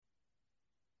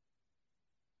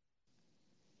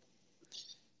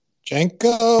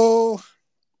Jenko,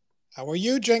 how are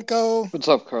you, Jenko? What's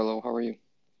up, Carlo? How are you?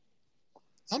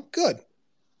 I'm good.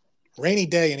 Rainy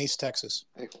day in East Texas.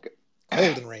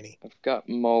 Cold and rainy. I've got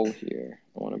Mo here.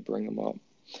 I want to bring him up.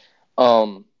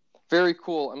 Very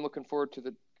cool. I'm looking forward to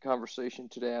the conversation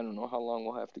today. I don't know how long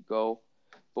we'll have to go,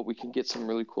 but we can get some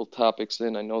really cool topics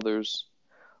in. I know there's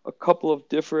a couple of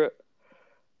different.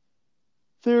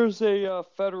 There's a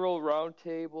federal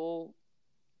roundtable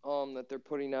that they're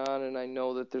putting on, and I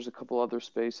know that there's a couple other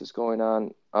spaces going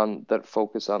on that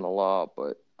focus on the law,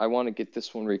 but I want to get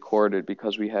this one recorded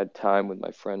because we had time with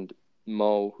my friend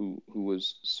Mo, who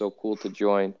was so cool to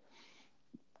join.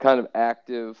 Kind of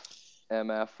active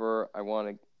MFer. I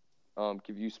want to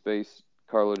give you space,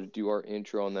 Carlo, to do our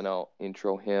intro, and then I'll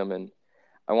intro him, and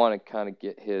I want to kind of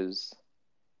get his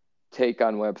take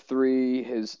on Web3,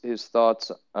 his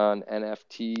thoughts on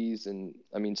NFTs, and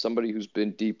I mean, somebody who's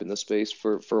been deep in the space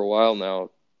for a while now,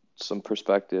 some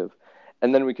perspective.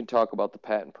 And then we can talk about the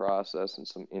patent process and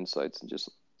some insights and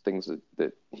just things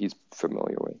that he's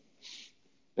familiar with.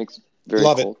 Thanks. Very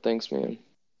Love cool. it. Thanks, man.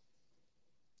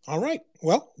 All right.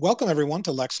 Well, welcome everyone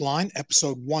to LexLine,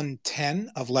 episode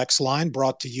 110 of LexLine,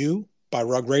 brought to you by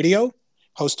Rug Radio,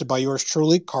 hosted by yours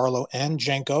truly, Carlo and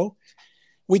Jenko.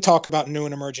 We talk about new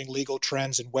and emerging legal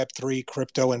trends in Web3,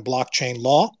 crypto, and blockchain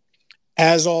law.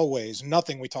 As always,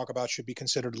 nothing we talk about should be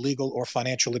considered legal or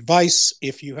financial advice.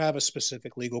 If you have a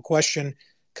specific legal question,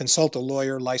 consult a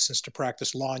lawyer licensed to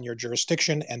practice law in your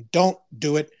jurisdiction, and don't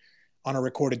do it on a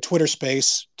recorded Twitter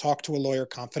space. Talk to a lawyer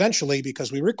confidentially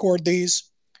because we record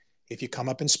these. If you come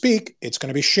up and speak, it's going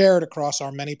to be shared across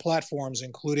our many platforms,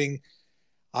 including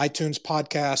iTunes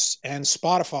podcasts and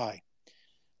Spotify.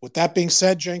 With that being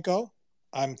said, Jenko,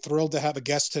 I'm thrilled to have a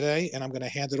guest today, and I'm going to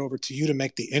hand it over to you to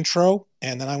make the intro,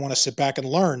 and then I want to sit back and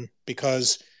learn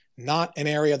because not an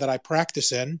area that I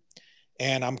practice in,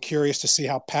 and I'm curious to see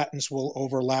how patents will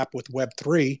overlap with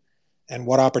Web3 and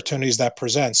what opportunities that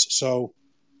presents. So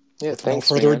with no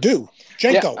further ado,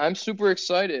 Jenko. Yeah, I'm super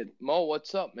excited. Mo,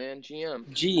 what's up, man?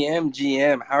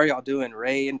 GM. How are y'all doing?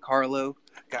 Ray and Carlo.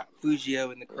 Got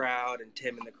Fugio in the crowd and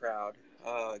Tim in the crowd.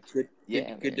 Good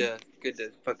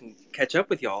to fucking catch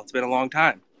up with y'all. It's been a long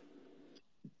time.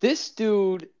 This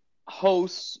dude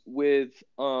hosts with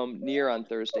Near on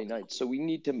Thursday nights, so we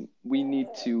need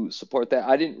to support that.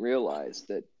 I didn't realize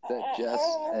that Jess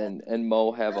and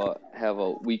Mo have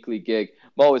a weekly gig.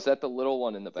 Mo, is that the little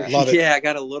one in the back? Love it. Yeah, I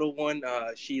got a little one.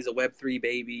 She's a Web3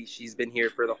 baby. She's been here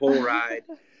for the whole ride.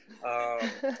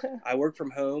 I work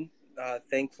from home,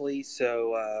 thankfully,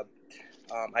 so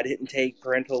I didn't take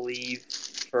parental leave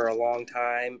for a long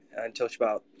time until she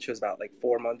was about like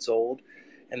 4 months old,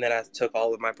 and then I took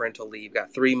all of my parental leave.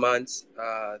 Got 3 months.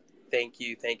 Thank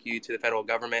you to the federal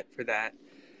government for that.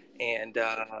 And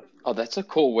that's a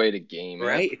cool way to game,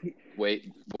 right?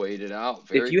 Wait it out.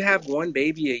 If you have one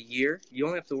baby a year, you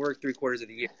only have to work 3/4 of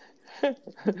the year.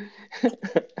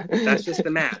 That's just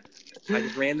the math. I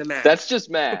just ran the math. That's just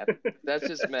math.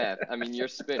 I mean, you're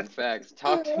spitting facts.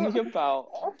 Talk to me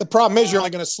about... The problem is you're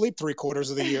only going to sleep 3/4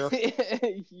 of the year.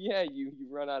 Yeah, you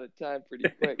run out of time pretty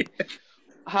quick.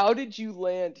 How did you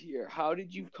land here? How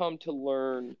did you come to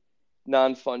learn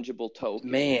non-fungible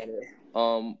token? Man.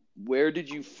 Where did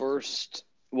you first...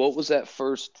 What was that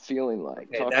first feeling like?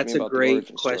 Okay, that's a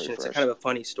great question. It's kind of a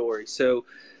funny story. So,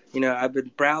 I've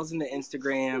been browsing the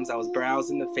Instagrams, I was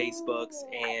browsing the Facebooks,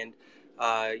 and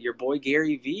your boy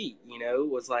Gary V,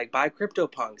 was like, buy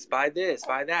CryptoPunks, buy this,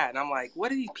 buy that. And I'm like,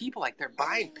 what are these people like? They're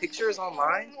buying pictures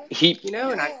online?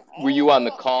 Were you on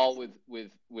the call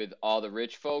with all the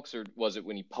rich folks, or was it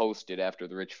when he posted after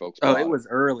the rich folks bought? Oh, it was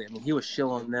early. I mean, he was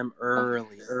shilling them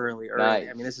early. Nice.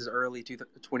 I mean, this is early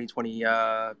 2020,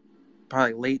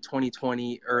 probably late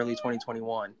 2020, early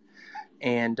 2021.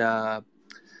 And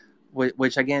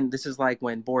which again, this is like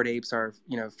when Bored Apes are,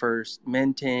 first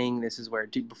minting. This is where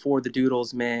before the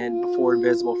Doodles mint, before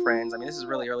Invisible Friends. I mean, this is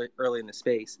really early in the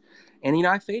space. And,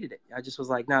 I faded it. I just was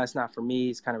like, no, it's not for me.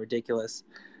 It's kind of ridiculous.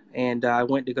 And I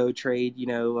went to go trade,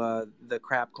 the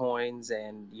crap coins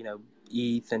and,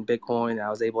 ETH and Bitcoin. And I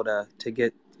was able to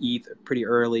get ETH pretty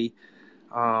early,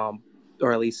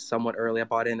 or at least somewhat early. I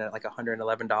bought in at like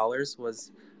 $111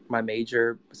 was my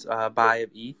major buy of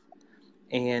ETH.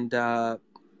 And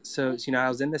so I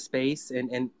was in the space,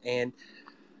 and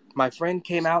my friend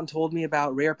came out and told me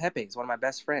about Rare Pepes, one of my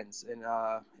best friends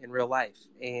in real life.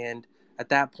 And at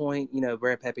that point,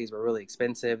 Rare Pepes were really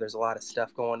expensive. There's a lot of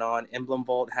stuff going on. Emblem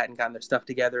Vault hadn't gotten their stuff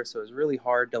together, so it was really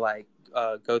hard to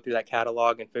go through that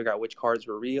catalog and figure out which cards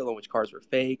were real and which cards were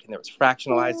fake. And there was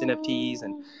fractionalized NFTs,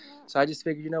 and so I just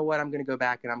figured, you know what, I'm going to go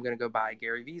back and I'm going to go buy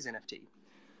Gary V's NFT.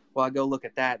 Well, I go look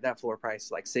at that floor price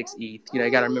is like 6 ETH. You know,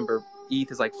 you got to remember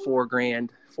ETH is like $4,000,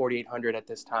 4,800 at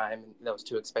this time. And that was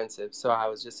too expensive. So I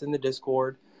was just in the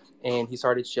Discord, and he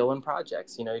started shilling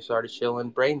projects. You know, he started shilling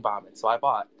Brain Vomit. So I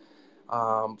bought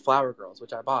Flower Girls,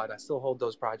 which I bought, and I still hold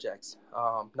those projects.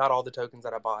 Not all the tokens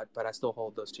that I bought, but I still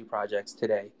hold those 2 projects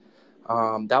today.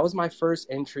 That was my first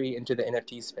entry into the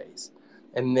NFT space.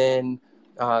 And then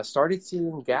started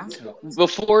seeing gas wars.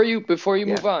 Before you Yeah.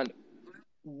 move on,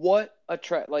 what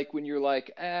like when you're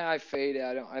like, I fade it,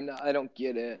 I don't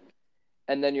get it,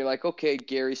 and then you're like, okay,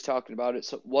 Gary's talking about it.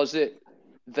 So was it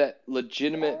that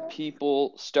legitimate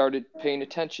people started paying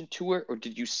attention to it, or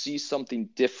did you see something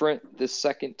different this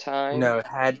second time? No, it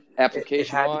had to be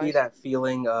application-wise? that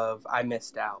feeling of I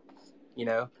missed out. You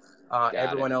know,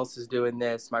 everyone it. else is doing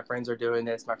this. My friends are doing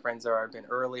this. My friends have been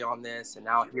early on this, and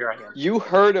now here I am. You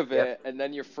heard of Yep. it, and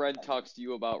then your friend talks to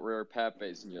you about rare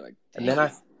Pepes, and you're like, And then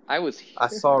I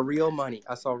saw real money.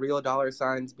 I saw real dollar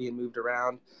signs being moved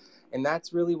around, and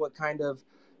that's really what kind of,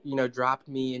 you know, dropped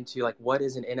me into like, what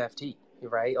is an NFT,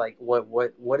 right? Like,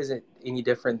 what is it any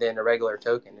different than a regular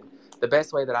token? And the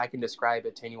best way that I can describe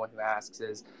it to anyone who asks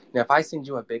is, you know, if I send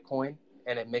you a Bitcoin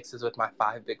and it mixes with my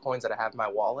 5 Bitcoins that I have in my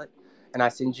wallet, and I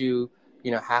send you,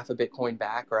 you know, half a Bitcoin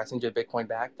back, or I send you a Bitcoin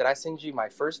back, did I send you my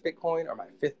first Bitcoin or my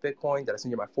 5th Bitcoin? Did I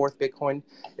send you my 4th Bitcoin?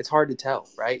 It's hard to tell,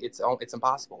 right? It's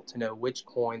impossible to know which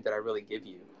coin that I really give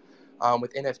you.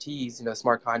 With NFTs, you know,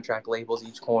 smart contract labels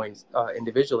each coin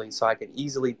individually, so I can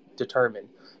easily determine,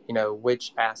 you know,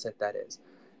 which asset that is.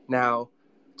 Now,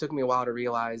 it took me a while to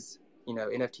realize, you know,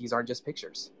 NFTs aren't just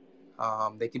pictures.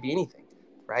 They could be anything,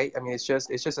 right? I mean, it's just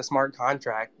a smart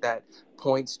contract that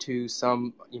points to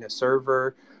some, you know,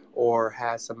 server or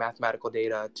has some mathematical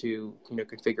data to, you know,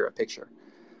 configure a picture.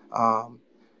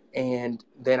 And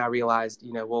then I realized,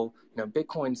 you know, well, you know,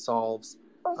 Bitcoin solves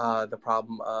the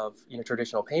problem of, you know,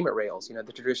 traditional payment rails. You know,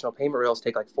 the traditional payment rails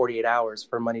take like 48 hours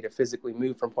for money to physically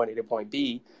move from point A to point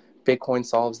B. Bitcoin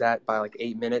solves that by like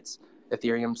 8 minutes.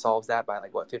 Ethereum solves that by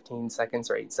like, 15 seconds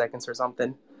or 8 seconds or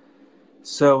something.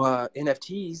 So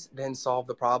NFTs then solve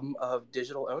the problem of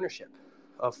digital ownership,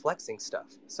 of flexing stuff.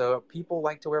 So people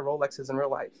like to wear Rolexes in real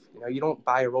life. You know, you don't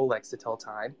buy a Rolex to tell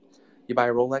time. You buy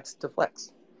a Rolex to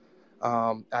flex.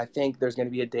 I think there's going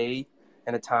to be a day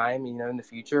and a time, you know, in the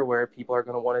future where people are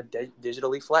going to want to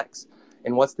digitally flex.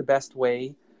 And what's the best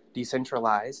way,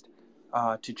 decentralized,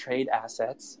 to trade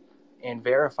assets and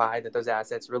verify that those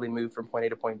assets really move from point A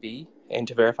to point B, and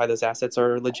to verify those assets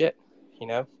are legit? You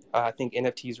know, I think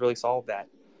NFTs really solve that.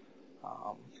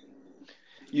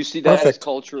 You see that as Perfect.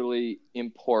 culturally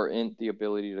important, the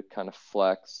ability to kind of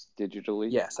flex digitally?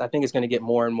 Yes, I think it's going to get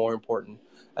more and more important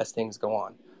as things go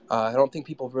on. I don't think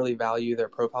people really value their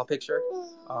profile picture,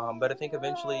 but I think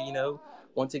eventually, you know,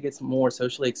 once it gets more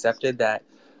socially accepted that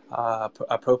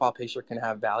a profile picture can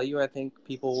have value, I think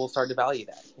people will start to value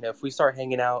that. You know, if we start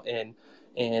hanging out in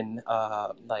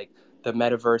like the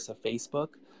metaverse of Facebook,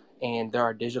 and there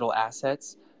are digital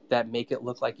assets that make it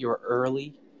look like you're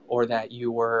early, or that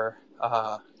you're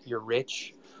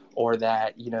rich, or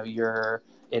that, you know, you're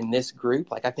in this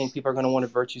group, like, I think people are going to want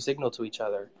to virtue signal to each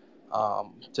other,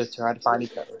 to try to find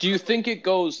each other. Do you think it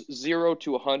goes 0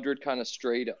 to 100 kind of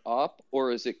straight up,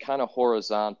 or is it kind of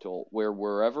horizontal, where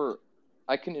wherever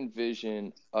I can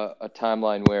envision a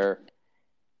timeline where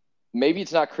maybe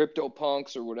it's not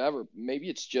CryptoPunks or whatever, maybe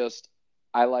it's just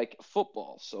I like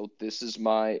football, so this is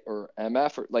my, or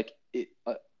MF, or like it,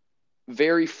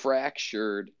 very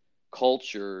fractured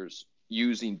cultures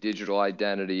using digital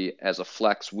identity as a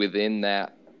flex within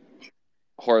that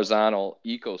horizontal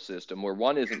ecosystem, where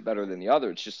one isn't better than the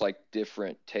other. It's just like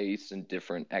different tastes and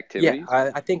different activities.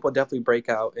 Yeah, I think we'll definitely break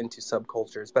out into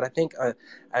subcultures, but I think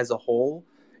as a whole,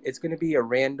 it's going to be a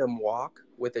random walk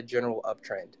with a general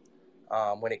uptrend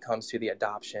when it comes to the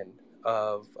adoption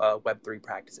of Web3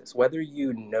 practices. Whether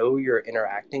you know you're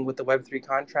interacting with the Web3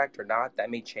 contract or not, that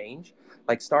may change.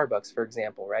 Like Starbucks, for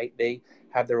example, right? They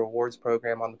have their rewards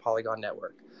program on the Polygon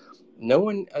network. No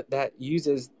one that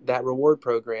uses that reward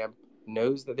program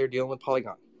knows that they're dealing with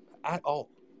Polygon at all,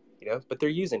 you know, but they're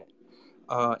using it.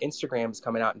 Instagram is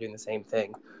coming out and doing the same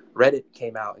thing. Reddit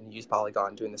came out and used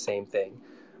Polygon, doing the same thing.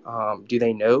 Do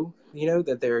they know, you know,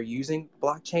 that they're using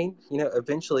blockchain? You know,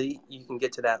 eventually you can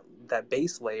get to that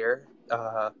base layer,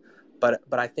 but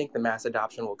I think the mass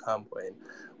adoption will come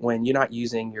when you're not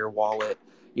using your wallet.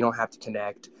 You don't have to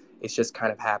connect. It's just kind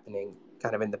of happening,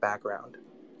 kind of in the background.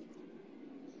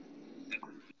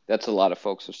 That's a lot of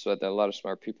folks have said that. A lot of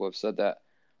smart people have said that.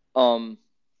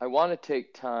 I want to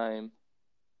take time.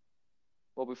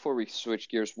 Well, before we switch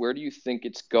gears, where do you think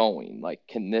it's going? Like,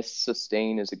 can this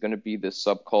sustain? Is it going to be this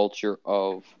subculture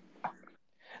of,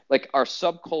 like, are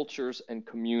subcultures and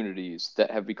communities that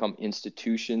have become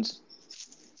institutions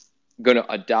going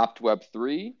to adopt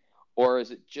Web3, or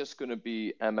is it just going to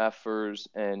be MFers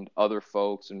and other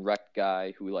folks and rec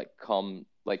guy who like come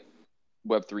like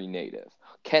Web3 native?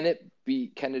 Can it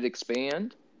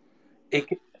expand?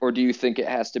 Or do you think it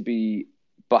has to be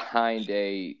behind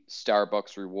a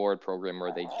Starbucks reward program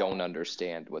where they don't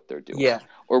understand what they're doing? Yeah.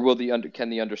 Or can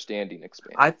the understanding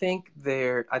expand? I think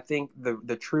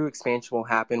the true expansion will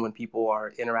happen when people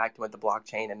are interacting with the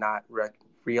blockchain and not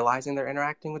realizing they're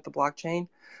interacting with the blockchain.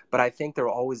 But I think there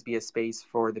will always be a space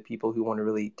for the people who want to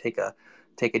really take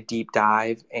a deep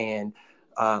dive. And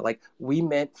like, we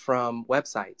mint from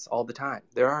websites all the time.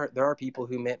 There are people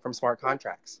who mint from smart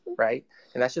contracts, right?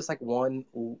 And that's just like one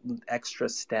extra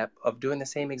step of doing the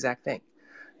same exact thing.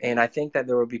 And I think that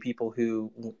there will be people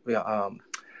who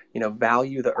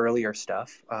value the earlier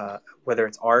stuff, whether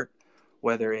it's art,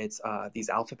 whether it's these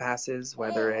alpha passes,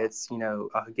 whether it's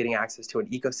getting access to an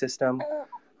ecosystem.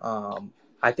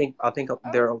 I think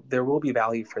there will be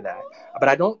value for that, but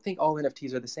I don't think all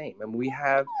NFTs are the same. And we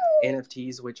have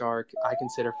NFTs which I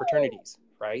consider fraternities,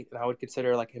 right? And I would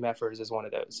consider like MFers as one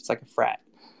of those. It's like a frat.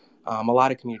 A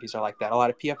lot of communities are like that. A lot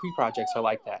of PFP projects are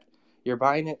like that. You're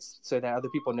buying it so that other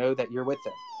people know that you're with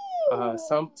them.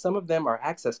 Some of them are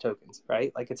access tokens,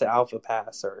 right? Like it's an alpha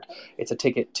pass or it's a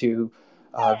ticket to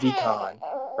VCon,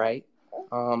 right?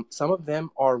 Some of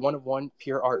them are one-of-one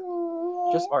pure art,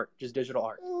 just digital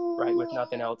art, right? With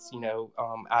nothing else,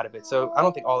 out of it. So I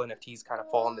don't think all NFTs kind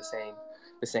of fall in the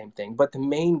same thing. But the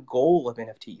main goal of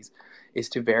NFTs is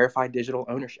to verify digital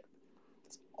ownership.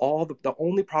 It's the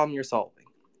only problem you're solving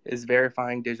is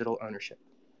verifying digital ownership.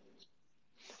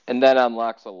 And that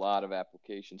unlocks a lot of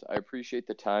applications. I appreciate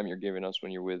the time you're giving us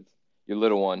when you're with your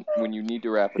little one. When you need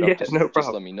to wrap it up,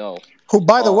 just let me know. Who,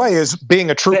 by the way, is being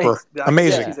a trooper. Thanks.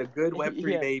 Amazing. She's a good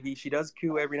Web3 baby. She does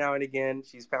coo every now and again.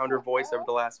 She's found her voice over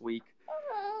the last week.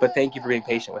 But thank you for being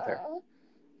patient with her.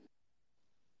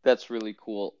 That's really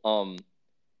cool.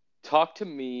 Talk to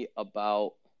me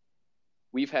about,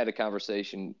 we've had a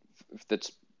conversation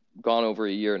that's gone over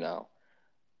a year now.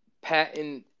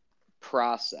 Patent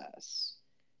process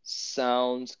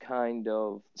sounds kind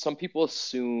of, some people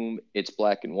assume it's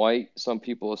black and white. Some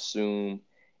people assume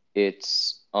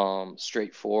it's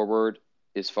straightforward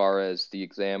as far as the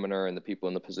examiner and the people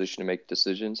in the position to make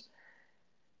decisions.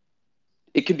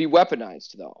 It can be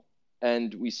weaponized, though.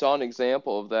 And we saw an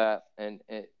example of that and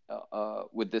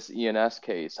with this ENS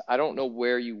case. I don't know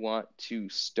where you want to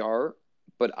start,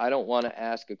 but I don't want to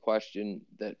ask a question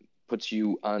that puts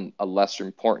you on a lesser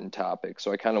important topic.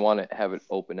 So I kind of want to have it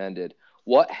open-ended.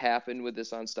 What happened with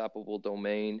this unstoppable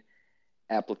domain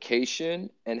application,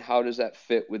 and how does that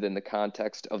fit within the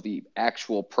context of the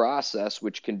actual process,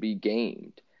 which can be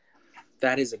gamed?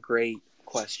 That is a great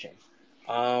question.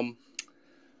 Wow.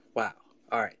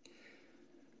 All right.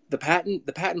 The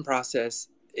patent process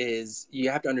is, you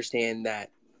have to understand that,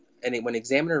 and when an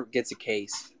examiner gets a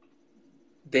case,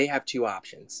 they have two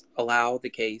options: allow the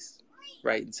case,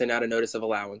 right, and send out a notice of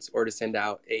allowance, or to send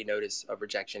out a notice of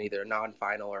rejection, either a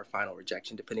non-final or a final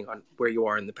rejection, depending on where you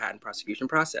are in the patent prosecution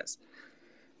process.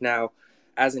 Now,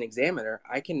 as an examiner,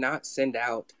 I cannot send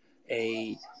out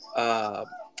a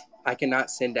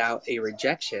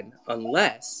rejection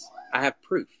unless I have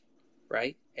proof,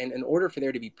 right? And in order for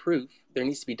there to be proof, there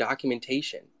needs to be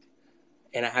documentation,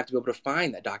 and I have to be able to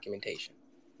find that documentation,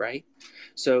 right?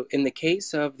 So in the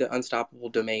case of the unstoppable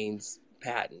domains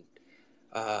patent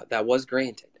that was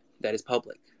granted, that is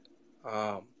public,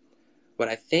 what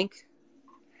I think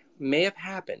may have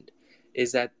happened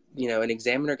is that, an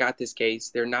examiner got this case.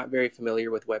 They're not very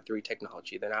familiar with Web3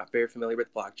 technology. They're not very familiar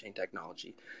with blockchain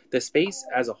technology. The space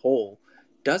as a whole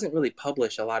doesn't really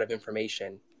publish a lot of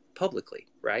information publicly,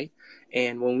 right?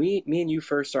 And when me and you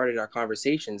first started our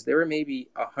conversations, there were maybe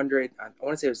 100, I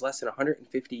want to say it was less than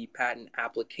 150 patent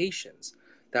applications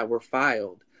that were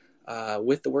filed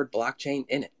with the word blockchain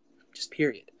in it, just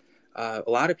period. A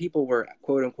lot of people were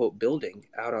quote unquote building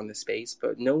out on the space,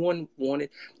 but no one wanted,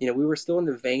 we were still in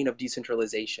the vein of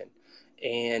decentralization,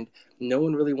 and no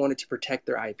one really wanted to protect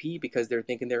their IP because they're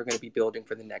thinking they were going to be building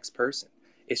for the next person.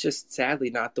 It's just sadly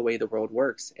not the way the world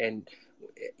works. And,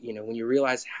 when you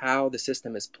realize how the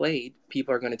system is played,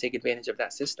 people are going to take advantage of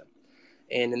that system.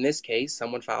 And in this case,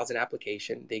 someone files an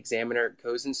application, the examiner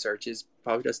goes and searches,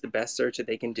 probably does the best search that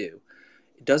they can do,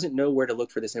 doesn't know where to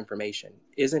look for this information,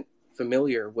 isn't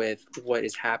familiar with what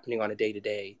is happening on a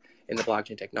day-to-day in the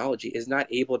blockchain technology, is not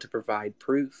able to provide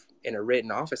proof in a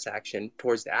written office action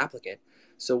towards the applicant.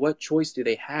 So what choice do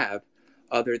they have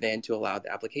other than to allow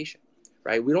the application,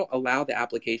 right? We don't allow the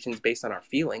applications based on our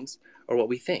feelings or what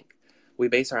we think. We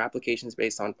base our applications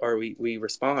based on, or we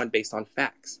respond based on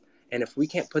facts. And if we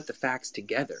can't put the facts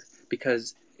together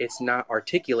because it's not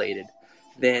articulated,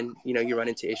 then, you run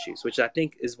into issues, which I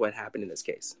think is what happened in this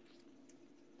case.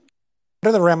 What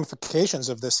are the ramifications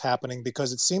of this happening?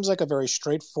 Because it seems like a very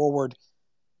straightforward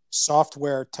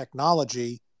software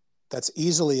technology that's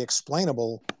easily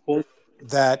explainable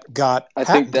that got I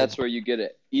patented. think that's where you get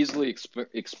it. Easily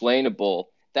explainable.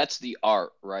 That's the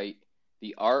art, right?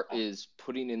 The art is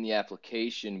putting in the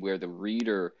application where the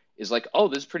reader is like, oh,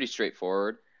 this is pretty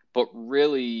straightforward, but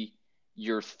really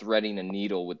you're threading a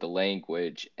needle with the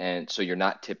language, and so you're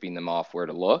not tipping them off where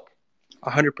to look.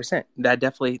 100%. That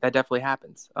definitely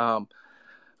happens.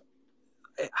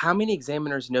 How many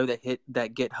examiners know that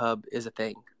GitHub is a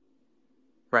thing,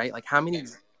 right? Like how many?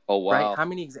 Oh wow! Right? How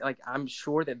many? Like I'm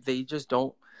sure that they just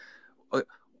don't.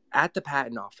 At the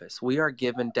patent office, we are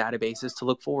given databases to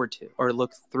look forward to or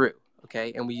look through.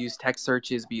 Okay, and we use text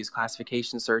searches, we use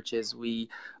classification searches, we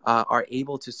are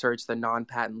able to search the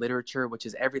non-patent literature, which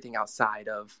is everything outside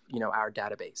of our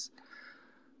database.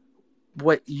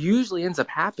 What usually ends up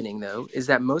happening, though, is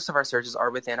that most of our searches are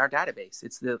within our database.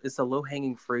 It's the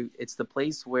low-hanging fruit. It's the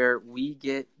place where we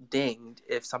get dinged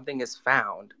if something is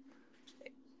found,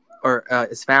 or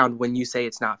is found when you say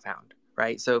it's not found,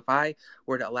 right? So if I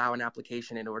were to allow an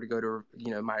application in order to go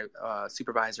to my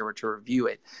supervisor or to review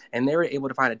it, and they were able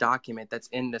to find a document that's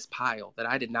in this pile that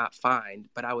I did not find,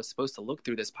 but I was supposed to look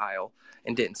through this pile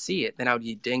and didn't see it, then I would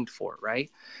be dinged for it, right?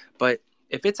 But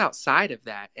if it's outside of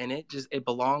that and it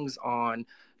belongs on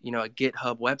a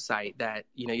GitHub website that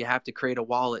you have to create a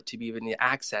wallet to be able to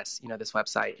access this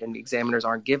website, and the examiners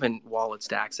aren't given wallets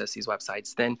to access these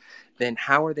websites, then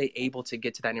how are they able to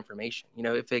get to that information?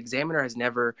 If the examiner has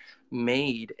never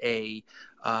made a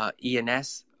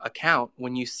ENS account,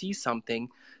 when you see something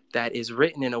that is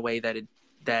written in a way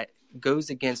that goes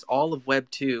against all of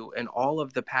Web 2 and all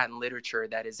of the patent literature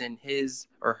that is in his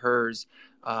or hers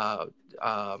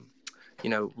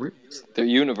the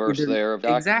universe there of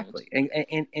documents. Exactly.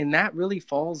 And that really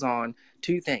falls on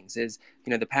two things. Is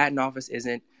the patent office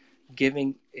doesn't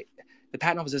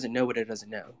know what it doesn't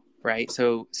know, right?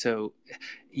 So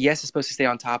yes, it's supposed to stay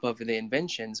on top of the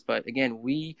inventions, but again,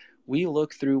 we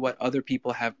look through what other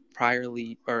people have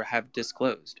priorly or have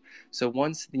disclosed. So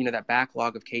once that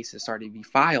backlog of cases started to be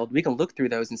filed, we can look through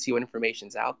those and see what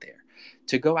information's out there.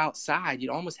 To go outside, you'd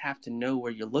almost have to know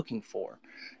where you're looking for,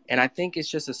 and I think it's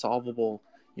just a solvable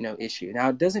issue. Now,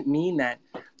 it doesn't mean that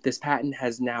this patent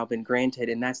has now been granted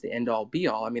and that's the end all be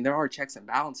all. I mean, there are checks and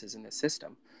balances in the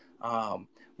system.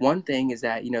 One thing is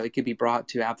that it could be brought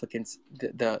to applicants,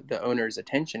 the owner's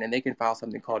attention, and they can file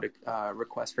something called a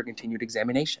request for continued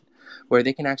examination, where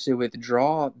they can actually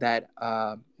withdraw that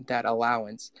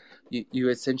allowance. You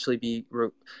essentially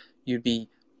you'd be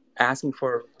asking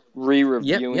for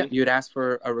re-reviewing. Yep. You'd ask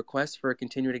for a request for a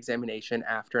continued examination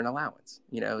after an allowance.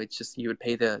 It's just you would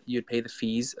pay the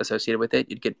fees associated with it.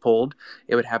 You'd get pulled.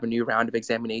 It would have a new round of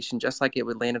examination, just like it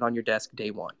would land it on your desk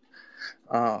day one.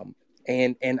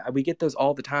 And we get those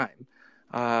all the time.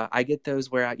 I get those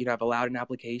where I've allowed an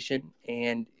application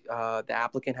and the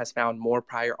applicant has found more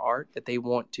prior art that they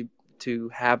want to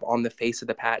have on the face of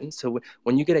the patent. So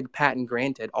when you get a patent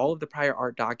granted, all of the prior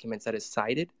art documents that is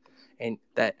cited and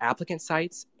that applicant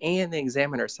cites and the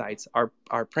examiner cites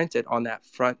are printed on that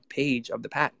front page of the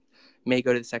patent. May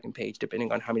go to the second page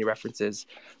depending on how many references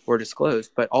were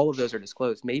disclosed, but all of those are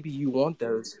disclosed. Maybe you want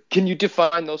those. Can you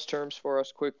define those terms for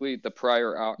us quickly? The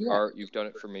prior art, you've done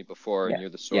it for me before, and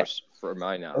you're the source for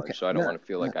my knowledge, okay. So I don't want to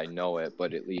feel like I know it,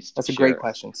 but at least that's a great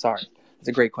question. Sorry, it's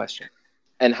a great question.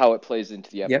 And how it plays into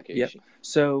the application. Yep.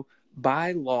 So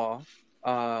by law,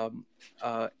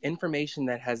 information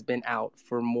that has been out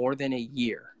for more than a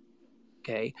year,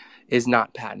 okay, is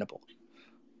not patentable.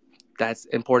 That's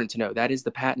important to know. That is the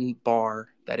patent bar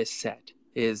that is set.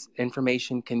 Is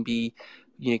information can be,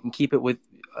 you can keep it with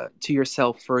to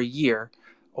yourself for a year,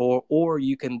 or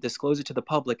you can disclose it to the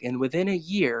public, and within a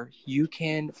year you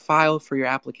can file for your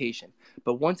application.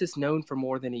 But once it's known for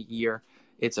more than a year,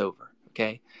 it's over.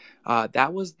 Okay,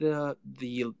 that was the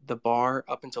bar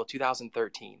up until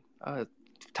 2013.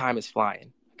 Time is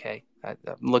flying. Okay, I'm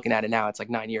looking at it now. It's like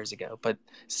 9 years ago, but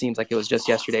it seems like it was just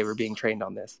yesterday we're being trained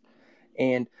on this.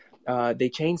 And they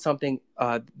changed something.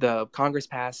 The Congress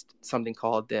passed something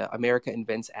called the America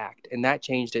Invents Act, and that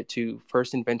changed it to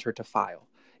first inventor to file.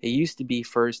 It used to be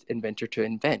first inventor to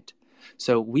invent.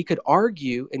 So we could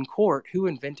argue in court who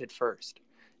invented first.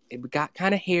 It got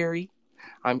kind of hairy.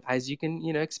 As you can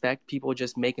expect, people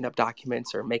just making up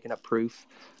documents or making up proof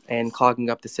and clogging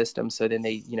up the system. So then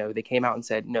they came out and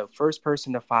said, no, first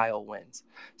person to file wins.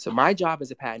 So my job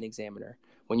as a patent examiner,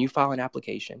 when you file an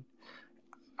application,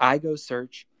 I go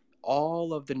search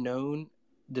all of the known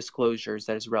disclosures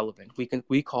that is relevant.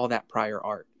 We call that prior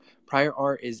art. Prior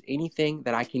art is anything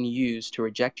that I can use to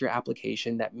reject your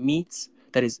application that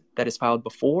is filed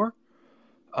before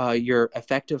your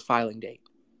effective filing date.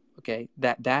 Okay,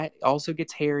 that also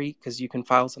gets hairy because you can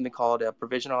file something called a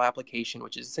provisional application,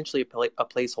 which is essentially a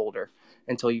placeholder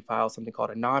until you file something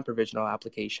called a non-provisional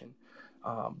application.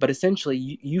 But essentially,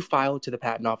 you file to the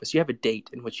patent office. You have a date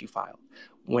in which you file.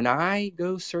 When I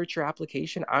go search your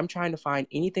application, I'm trying to find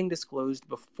anything disclosed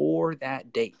before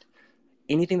that date.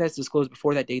 Anything that's disclosed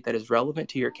before that date that is relevant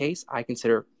to your case, I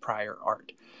consider prior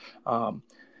art.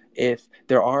 If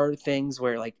there are things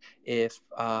where, like, if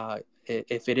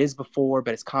it is before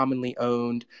but it's commonly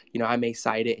owned, I may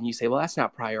cite it, and you say, well, that's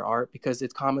not prior art because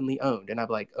it's commonly owned, and I'm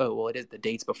like, oh, well, it is the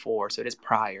dates before, so it is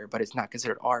prior, but it's not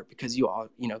considered art because you all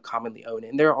commonly own it.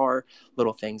 And there are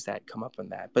little things that come up on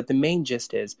that, but the main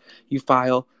gist is you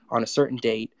file on a certain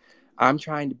date. I'm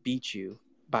trying to beat you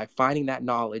by finding that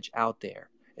knowledge out there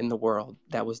in the world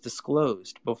that was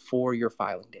disclosed before your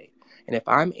filing date. And if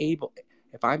I'm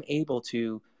able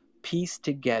to piece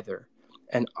together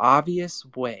an obvious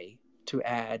way to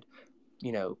add,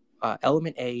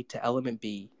 element A to element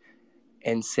B,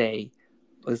 and say,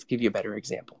 let's give you a better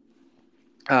example.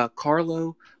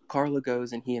 Carlo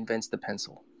goes and he invents the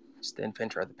pencil. He's the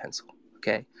inventor of the pencil.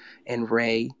 Okay, and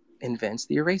Ray invents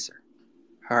the eraser.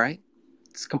 All right,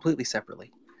 it's completely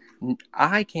separately.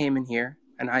 I came in here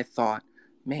and I thought,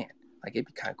 man, like it'd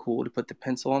be kind of cool to put the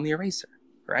pencil on the eraser,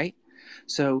 right?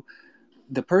 So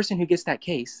the person who gets that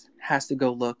case has to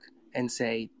go look and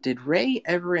say, did Ray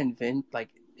ever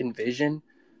envision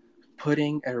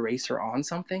putting an eraser on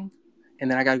something?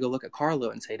 And then I got to go look at Carlo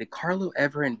and say, did Carlo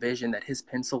ever envision that his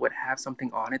pencil would have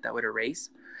something on it that would erase?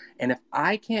 And if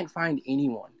I can't find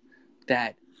anyone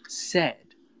that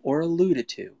said or alluded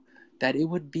to that it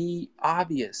would be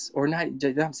obvious, or not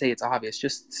say it's obvious,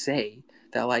 just say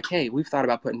that, like, hey, we've thought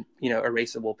about putting,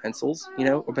 erasable pencils,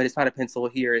 but it's not a pencil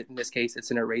here. In this case,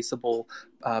 it's an erasable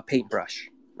paintbrush,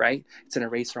 right? It's an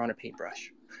eraser on a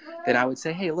paintbrush. Then I would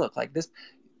say, hey, look, like this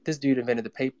dude invented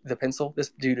the pencil. This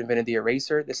dude invented the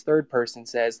eraser. This third person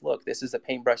says, look, this is a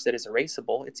paintbrush that is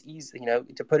erasable. It's easy,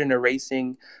 to put an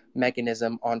erasing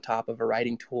mechanism on top of a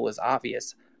writing tool is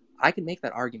obvious. I can make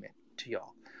that argument to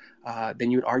y'all. Then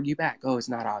you would argue back, oh, it's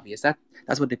not obvious.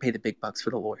 That's what they pay the big bucks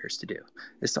for the lawyers to do,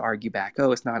 is to argue back,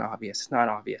 oh, it's not obvious, it's not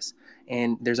obvious.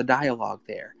 And there's a dialogue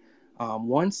there.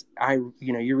 Once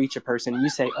you reach a person and you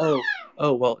say, oh,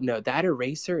 well, no, that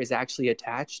eraser is actually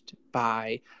attached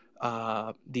by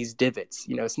these divots.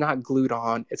 It's not glued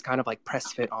on. It's kind of like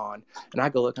press fit on. And I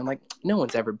go look, I'm like, no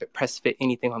one's ever press fit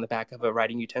anything on the back of a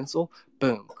writing utensil.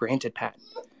 Boom, granted patent.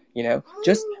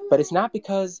 But it's not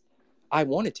because I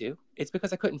wanted to. It's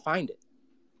because I couldn't find it.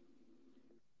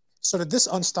 So did this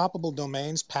unstoppable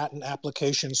domains patent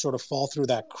application sort of fall through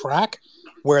that crack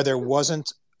where there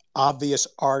wasn't obvious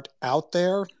art out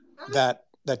there that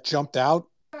jumped out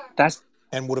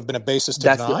and would have been a basis to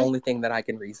deny? That's the only thing that I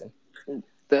can reason.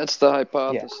 That's the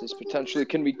hypothesis, potentially.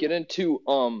 Can we get into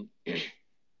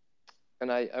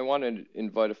and I want to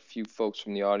invite a few folks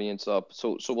from the audience up.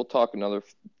 So we'll talk another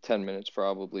 10 minutes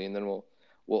probably, and then we'll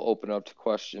open up to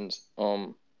questions.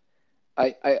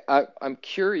 I'm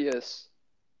curious.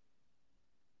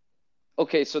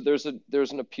 Okay, so there's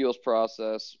an appeals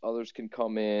process. Others can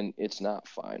come in. It's not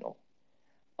final.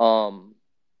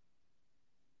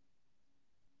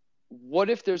 What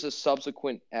if there's a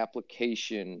subsequent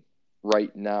application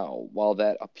right now while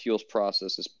that appeals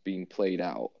process is being played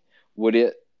out?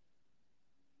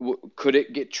 Could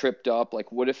it get tripped up?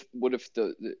 Like, what if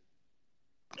the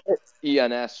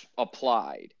ENS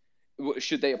applied?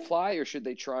 Should they apply, or should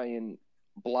they try and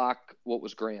block what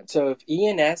was granted? So if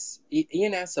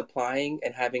ENS applying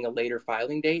and having a later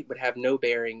filing date would have no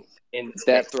bearing in this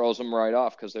that case. Throws them right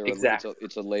off because Exactly.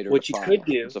 It's a later. What to you file. could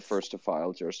do It's a first to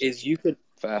file jurisdiction. Is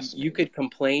you could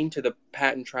complain to the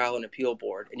Patent Trial and Appeal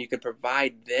Board, and you could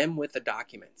provide them with the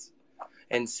documents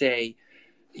and say,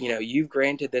 you've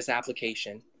granted this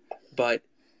application, but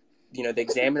the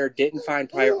examiner didn't find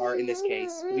prior art in this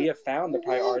case. We have found the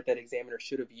prior art that examiner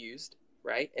should have used,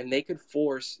 right? And they could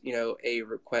force, a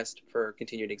request for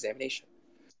continued examination.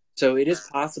 So it is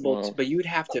possible, but you would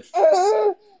have to.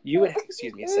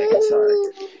 Excuse me a second. Sorry.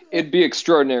 It'd be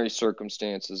extraordinary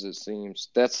circumstances. It seems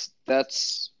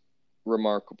that's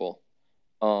remarkable.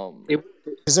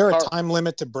 Is there a time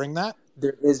limit to bring that?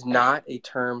 There is not a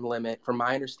term limit, from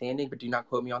my understanding, but do not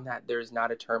quote me on that. There is not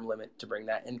a term limit to bring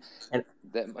that, and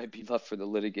that might be left for the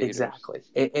litigators. Exactly,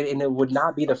 and it would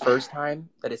not be the first time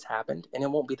that it's happened, and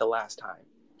it won't be the last time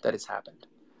that it's happened.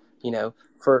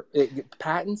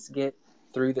 Patents get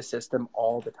through the system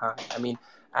all the time. I mean,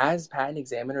 as patent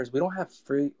examiners, we don't have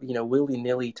free,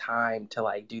 willy-nilly time to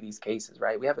like do these cases,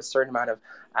 right? We have a certain amount of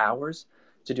hours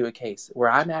to do a case. Where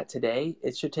I'm at today,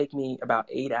 it should take me about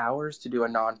 8 hours to do a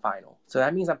non-final. So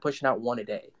that means I'm pushing out one a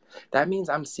day. That means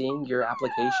I'm seeing your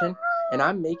application and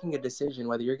I'm making a decision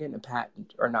whether you're getting a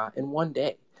patent or not in one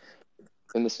day.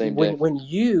 In the same day. When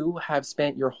you have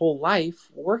spent your whole life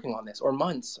working on this, or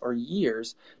months or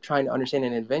years trying to understand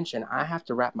an invention, I have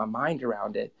to wrap my mind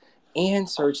around it and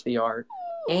search the art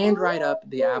and write up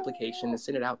the application and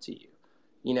send it out to you,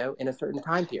 in a certain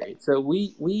time period. So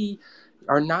we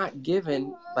are not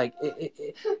given, like,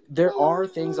 there are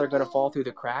things that are going to fall through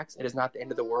the cracks. It is not the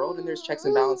end of the world, and there's checks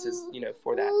and balances,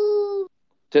 for that.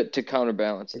 To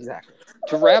counterbalance it. Exactly.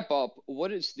 To wrap up,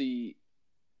 what is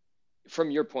from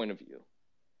your point of view,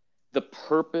 the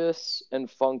purpose and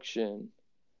function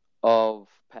of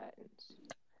patents?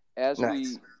 As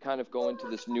we kind of go into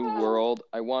this new world,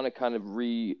 I want to kind of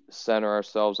re-center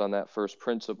ourselves on that first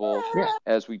principle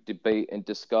as we debate and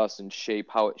discuss and shape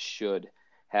how it should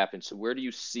happen. So where do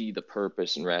you see the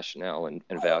purpose and rationale and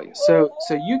value? So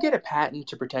you get a patent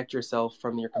to protect yourself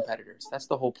from your competitors. That's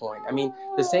the whole point. I mean,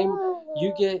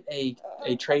 you get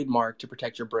a trademark to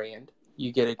protect your brand.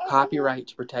 You get a copyright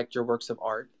to protect your works of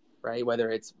art, right? Whether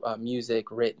it's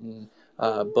music, written,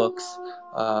 books,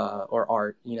 or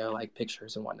art, like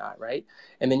pictures and whatnot, right?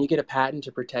 And then you get a patent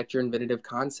to protect your inventive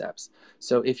concepts.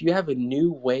 So if you have a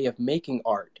new way of making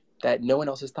art that no one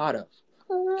else has thought of,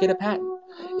 get a patent.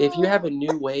 If you have a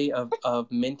new way of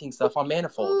minting stuff on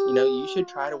Manifold, you should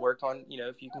try to work on,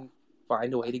 if you can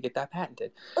find a way to get that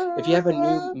patented. If you have a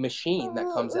new machine that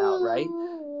comes out, right,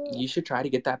 you should try to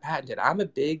get that patented. I'm a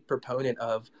big proponent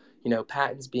of,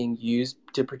 patents being used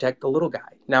to protect the little guy.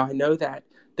 Now, I know that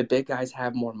the big guys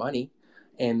have more money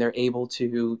and they're able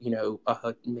to,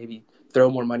 maybe throw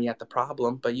more money at the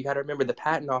problem. But you got to remember, the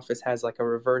patent office has like a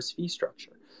reverse fee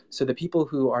structure. So the people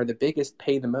who are the biggest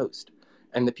pay the most,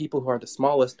 and the people who are the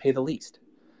smallest pay the least.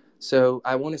 So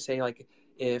I want to say, like,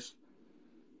 if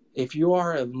you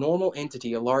are a normal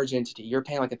entity, a large entity, you're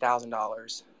paying like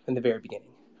 $1,000 in the very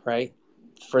beginning, right?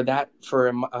 For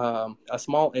a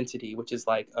small entity, which is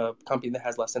like a company that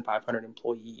has less than 500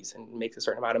 employees and makes a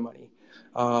certain amount of money,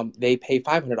 they pay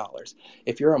 $500.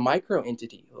 If you're a micro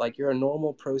entity, like you're a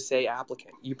normal pro se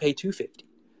applicant, you pay $250,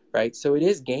 right? So it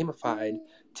is gamified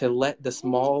to let the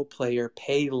small player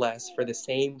pay less for the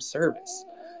same service.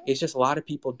 It's just a lot of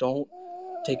people don't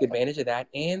take advantage of that,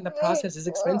 and the process is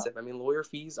expensive. I mean, lawyer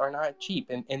fees are not cheap,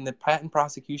 and the patent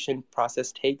prosecution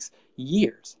process takes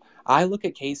years. I look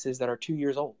at cases that are 2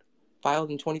 years old, filed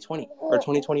in 2020 or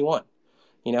 2021,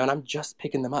 and I'm just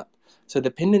picking them up. So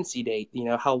the pendency date,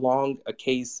 how long a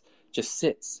case just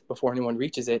sits before anyone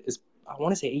reaches it, is, I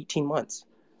want to say, 18 months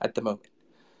at the moment.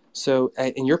 So,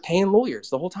 and you're paying lawyers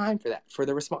the whole time for that, for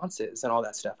the responses and all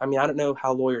that stuff. I mean, I don't know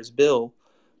how lawyers bill,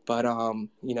 but, I'm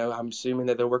assuming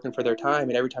that they're working for their time,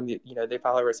 and every time they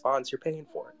file a response, you're paying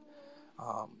for it.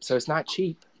 So it's not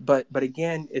cheap, but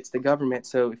again, it's the government.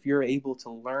 So if you're able to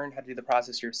learn how to do the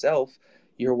process yourself,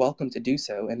 you're welcome to do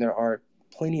so. And there are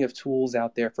plenty of tools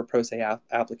out there for pro se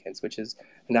applicants, which is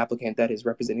an applicant that is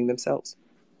representing themselves.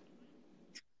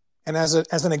 And as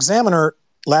an examiner,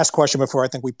 last question before I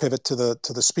think we pivot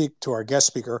to our guest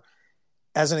speaker.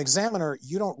 As an examiner,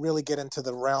 you don't really get into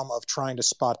the realm of trying to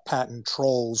spot patent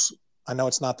trolls. I know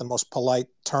it's not the most polite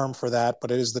term for that,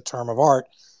 but it is the term of art.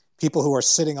 People who are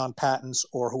sitting on patents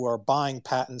or who are buying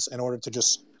patents in order to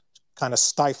just kind of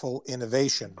stifle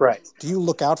innovation. Right. Do you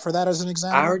look out for that as an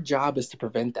examiner? Our job is to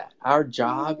prevent that. Our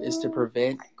job is to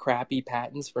prevent crappy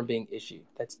patents from being issued.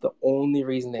 That's the only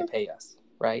reason they pay us,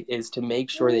 right? Is to make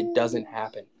sure that it doesn't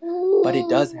happen. But it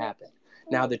does happen.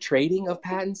 Now, the trading of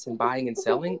patents and buying and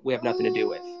selling, we have nothing to do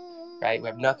with, right? We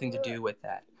have nothing to do with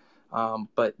that.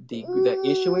 But the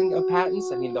issuing of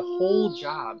patents, I mean, the whole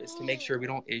job is to make sure we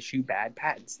don't issue bad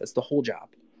patents. That's the whole job.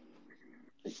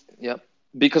 Yep.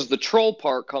 Because the troll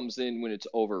part comes in when it's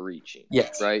overreaching.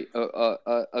 Yes. Right?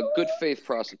 A good faith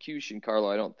prosecution, Carlo,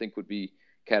 I don't think would be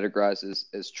categorized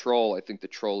as troll. I think the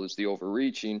troll is the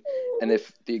overreaching. And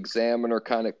if the examiner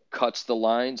kind of cuts the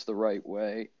lines the right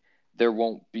way, there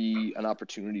won't be an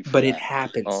opportunity for but that. It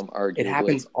happens. Arguably. It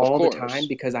happens all the time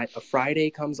because a Friday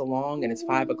comes along and it's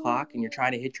 5:00 and you're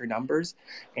trying to hit your numbers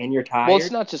and you're tired. Well,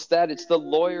 it's not just that; it's the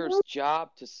lawyer's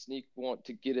job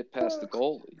to get it past the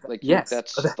goalie. Like, yes,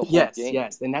 that's the whole game.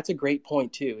 Yes, and that's a great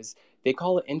point too. Is they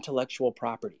call it intellectual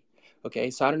property.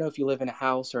 Okay, so I don't know if you live in a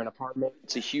house or an apartment.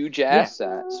 It's a huge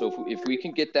asset. Yeah. So if we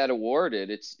can get that awarded,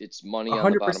 it's money 100%.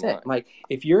 On the bottom line. Like,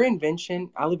 if your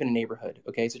invention, I live in a neighborhood.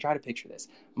 Okay, so try to picture this.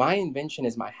 My invention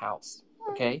is my house.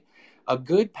 Okay, A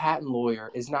good patent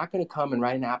lawyer is not going to come and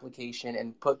write an application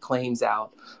and put claims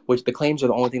out, which the claims are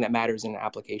the only thing that matters in an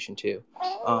application too.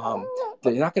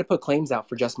 They're not going to put claims out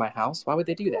for just my house. Why would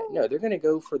they do that? No, they're going to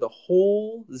go for the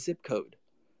whole zip code.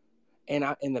 And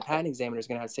the patent examiner is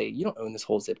going to have to say, you don't own this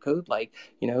whole zip code. Like,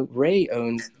 Ray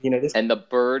owns, this. And the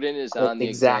burden is on the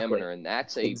examiner. And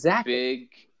that's a big,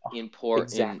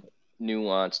 important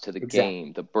nuance to the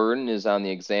game. The burden is on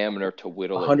the examiner to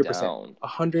whittle 100%, it down.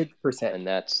 100%. And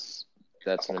that's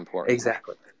an important.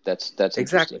 Exactly. That's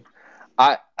interesting.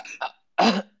 Carlo,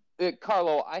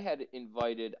 I had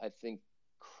invited, I think,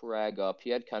 Craig up. He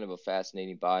had kind of a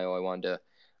fascinating bio. I wanted to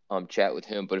chat with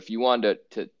him. But if you wanted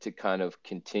to kind of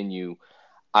continue,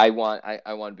 I want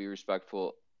to be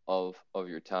respectful of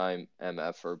your time,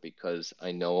 MFer, because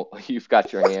I know you've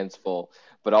got your hands full,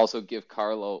 but also give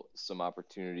Carlo some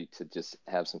opportunity to just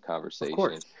have some conversation. Of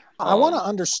course. I want to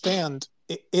understand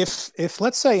if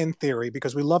let's say in theory,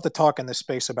 because we love to talk in this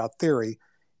space about theory,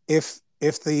 if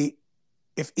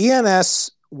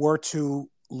ENS were to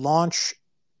launch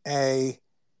an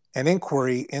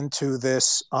inquiry into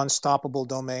this unstoppable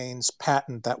domains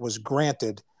patent that was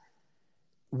granted,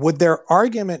 would their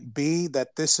argument be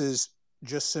that this is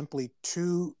just simply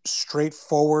too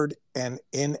straightforward and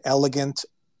inelegant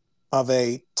of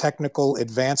a technical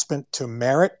advancement to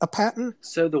merit a patent?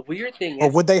 So the weird thing is,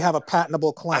 or would they have a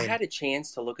patentable claim? I had a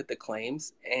chance to look at the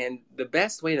claims, and the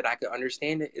best way that I could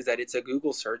understand it is that it's a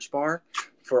Google search bar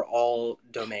for all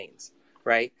domains,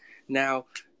 right? Now,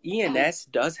 ENS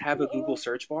does have a Google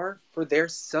search bar for their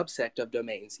subset of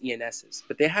domains, ENSs,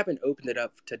 but they haven't opened it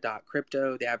up to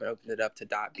 .crypto. They haven't opened it up to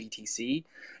 .btc,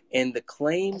 and the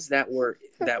claims that were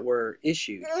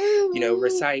issued,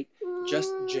 recite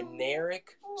just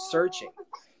generic searching.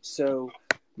 So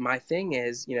my thing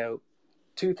is,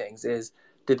 two things is,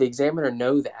 did the examiner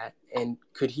know that, and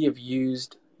could he have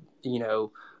used, the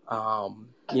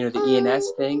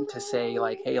ENS thing to say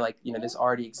like, hey, this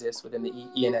already exists within the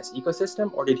ENS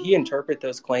ecosystem, or did he interpret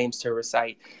those claims to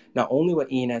recite not only what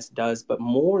ENS does, but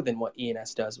more than what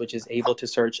ENS does, which is able to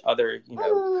search other,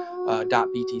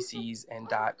 .btcs and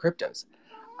 .cryptos?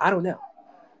 I don't know,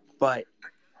 but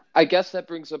I guess that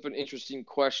brings up an interesting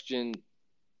question.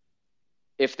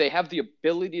 If they have the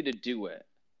ability to do it,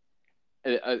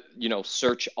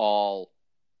 search all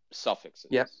suffixes.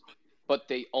 Yep. But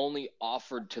they only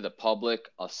offered to the public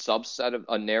a subset of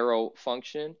a narrow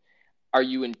function, are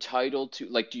you entitled to,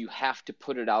 do you have to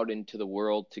put it out into the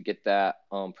world to get that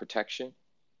protection?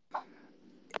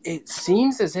 It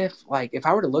seems as if, if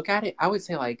I were to look at it, I would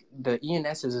say, the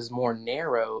ENSs is more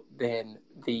narrow than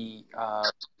the...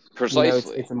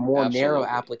 Precisely. It's a more Absolutely. narrow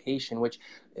application,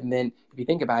 and then if you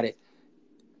think about it,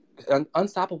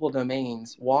 Unstoppable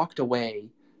Domains walked away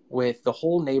with the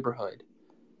whole neighborhood,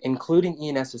 including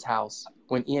ENS's house,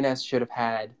 when ENS should have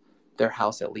had their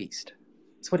house at least.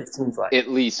 That's what it seems like. At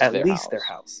least their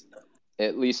house.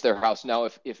 At least their house. Now,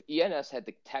 if ENS had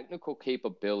the technical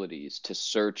capabilities to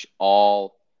search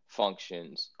all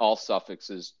functions, all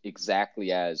suffixes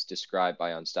exactly as described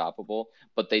by Unstoppable,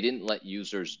 but they didn't let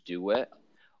users do it,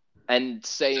 and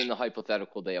say in the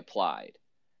hypothetical they applied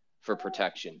for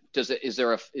protection, is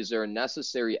there a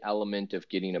necessary element of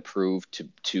getting approved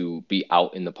to be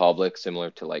out in the public, similar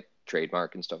to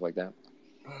trademark and stuff like that?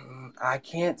 I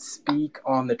can't speak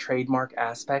on the trademark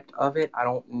aspect of it. I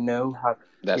don't know how.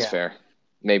 That's fair.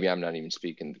 Maybe I'm not even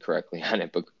speaking correctly on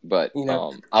it, but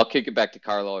I'll kick it back to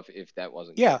Carlo if that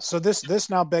wasn't. Yeah. So this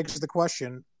now begs the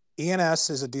question: ENS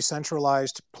is a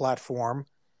decentralized platform.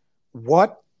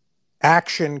 What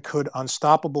action could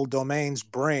Unstoppable Domains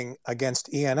bring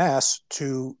against ENS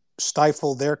to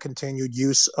stifle their continued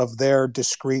use of their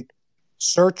discrete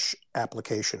search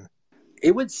application?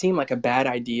 It would seem like a bad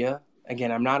idea.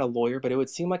 Again, I'm not a lawyer, but it would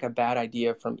seem like a bad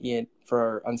idea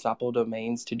for Unstoppable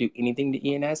Domains to do anything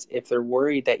to ENS if they're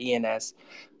worried that ENS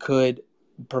could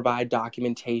provide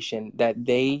documentation that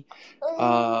they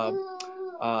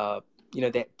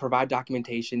that provide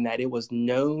documentation that it was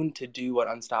known to do what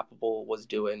Unstoppable was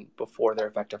doing before their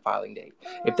effective filing date.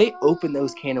 If they open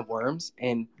those can of worms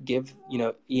and give,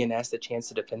 ENS the chance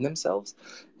to defend themselves,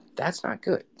 that's not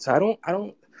good. So I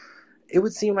don't, it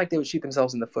would seem like they would shoot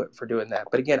themselves in the foot for doing that.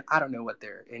 But again, I don't know what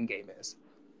their end game is.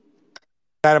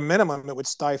 At a minimum, it would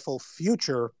stifle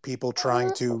future people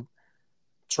trying to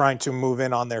move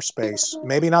in on their space.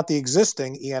 Maybe not the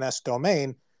existing ENS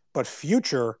domain, but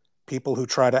future people who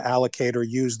try to allocate or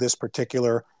use this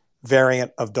particular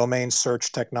variant of domain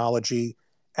search technology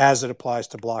as it applies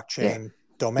to blockchain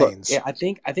domains. Look, I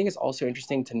think it's also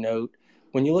interesting to note,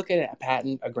 when you look at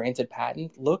a granted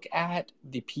patent, look at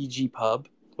the PG pub,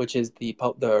 which is the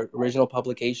original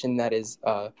publication that is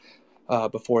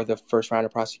before the first round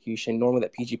of prosecution. Normally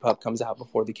that PG Pub comes out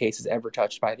before the case is ever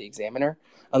touched by the examiner,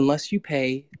 unless you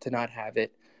pay to not have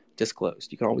it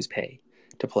disclosed. You can always pay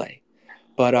to play.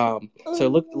 But so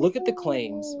look at the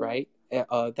claims, right?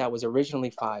 That was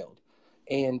originally filed,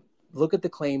 and look at the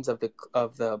claims of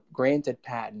the granted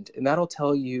patent, and that'll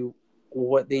tell you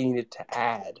what they needed to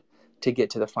add to get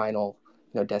to the final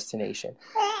destination.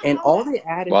 And all they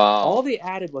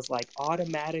added was like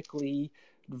automatically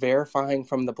verifying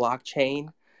from the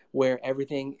blockchain where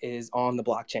everything is on the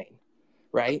blockchain,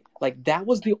 right? Like that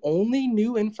was the only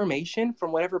new information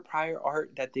from whatever prior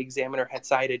art that the examiner had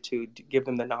cited to give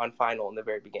them the non-final in the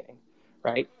very beginning,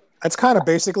 right? That's kind of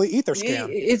basically Etherscan.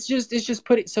 It's just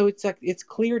put it so it's like it's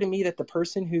clear to me that the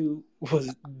person who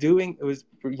was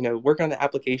working on the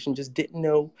application just didn't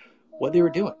know what they were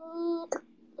doing.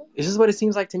 This is what it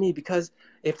seems like to me, because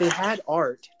if they had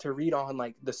art to read on,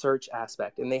 like the search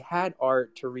aspect, and they had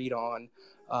art to read on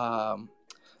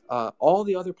all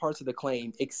the other parts of the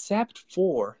claim, except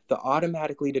for the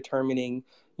automatically determining,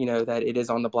 that it is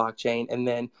on the blockchain, and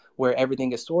then where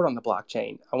everything is stored on the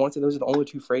blockchain. I want to say those are the only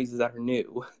two phrases that are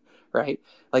new, right?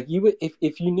 Like you would,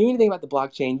 if you knew anything about the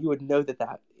blockchain, you would know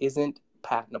that isn't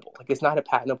patentable. Like it's not a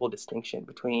patentable distinction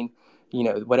between,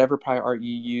 whatever prior art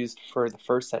you used for the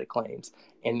first set of claims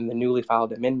and the newly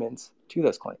filed amendments to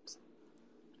those claims.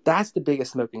 That's the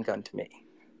biggest smoking gun to me.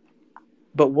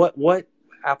 But what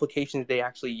applications they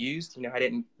actually used, I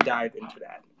didn't dive into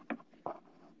that.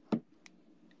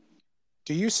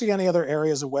 Do you see any other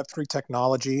areas of Web3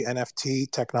 technology,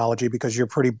 NFT technology, because you're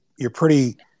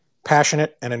pretty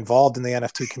passionate and involved in the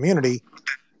NFT community,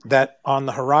 that on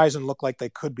the horizon look like they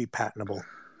could be patentable?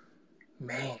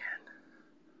 Man,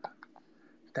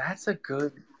 that's a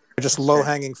good just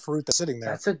low-hanging fruit that's sitting there.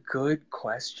 That's a good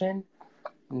question.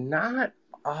 Not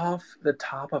off the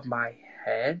top of my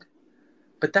head,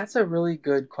 but that's a really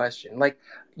good question. Like,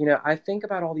 I think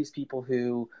about all these people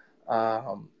who,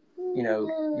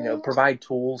 provide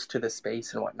tools to the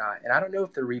space and whatnot. And I don't know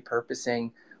if they're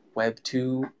repurposing Web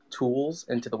 2 tools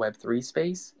into the Web 3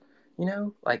 space.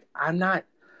 Like I'm not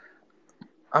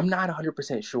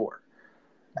 100% sure.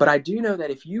 But I do know that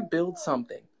if you build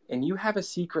something and you have a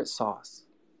secret sauce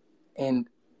and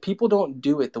people don't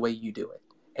do it the way you do it,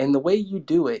 and the way you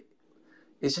do it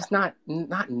is just not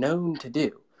known to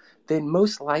do, then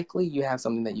most likely you have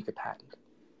something that you could patent.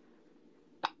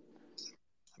 I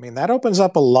mean, that opens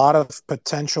up a lot of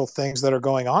potential things that are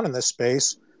going on in this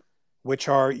space, which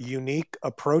are unique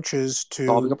approaches to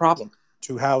solving a problem,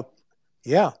 to how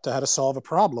to solve a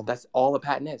problem. That's all a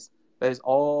patent is. That is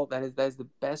the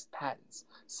best patents.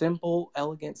 Simple,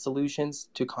 elegant solutions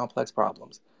to complex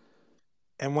problems.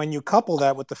 And when you couple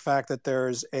that with the fact that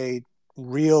there's a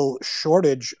real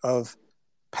shortage of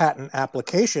patent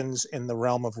applications in the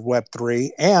realm of Web3,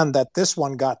 and that this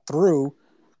one got through,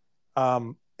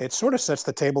 it sort of sets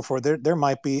the table for there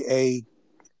might be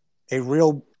a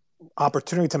real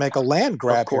opportunity to make a land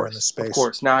grab here in the space. Of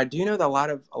course. Now I do know that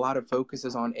a lot of focus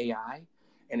is on AI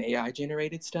and AI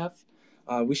generated stuff.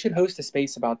 We should host a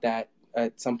space about that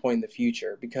at some point in the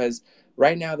future, because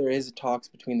right now there is talks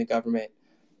between the government.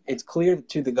 It's clear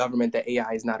to the government that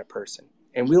AI is not a person,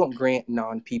 and we don't grant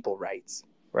non-people rights,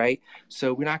 right?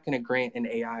 So we're not going to grant an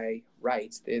AI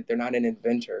rights. They're not an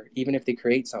inventor, even if they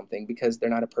create something, because they're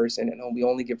not a person, and we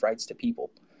only give rights to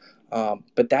people.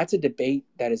 But that's a debate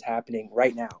that is happening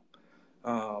right now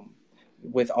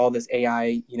with all this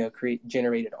AI,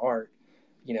 generated art.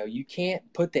 You can't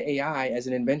put the AI as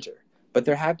an inventor, but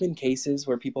there have been cases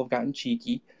where people have gotten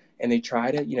cheeky and they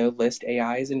try to, list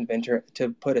AI as an inventor to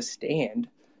put a stand,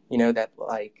 that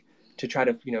like to try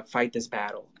to, fight this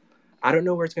battle. I don't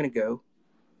know where it's going to go,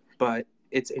 but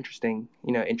it's interesting,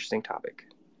 interesting topic.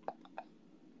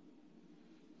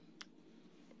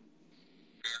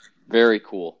 Very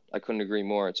cool. I couldn't agree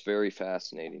more. It's very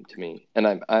fascinating to me. And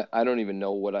I don't even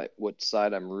know what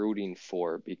side I'm rooting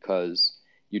for, because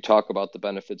you talk about the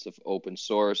benefits of open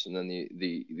source and then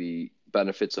the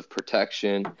benefits of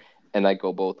protection, and I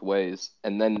go both ways.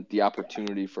 And then the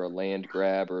opportunity for a land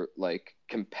grab or like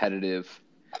competitive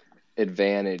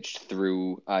advantage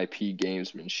through IP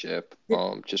gamesmanship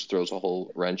just throws a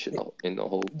whole wrench in the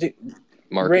whole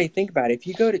market. Ray, think about it. If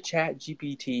you go to Chat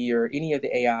GPT or any of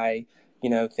the AI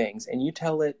things, and you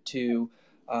tell it to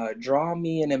draw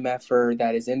me an MFer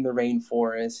that is in the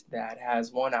rainforest that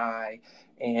has one eye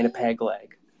and a peg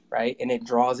leg, right? And it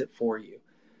draws it for you.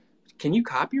 Can you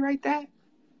copyright that?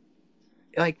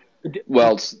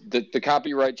 Well, the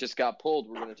copyright just got pulled.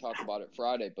 We're going to talk about it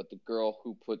Friday, but the girl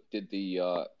who did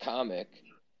the comic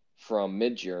from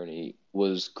Midjourney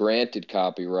was granted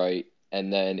copyright,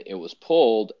 and then it was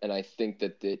pulled, and I think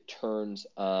that it turns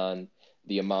on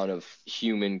the amount of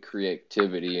human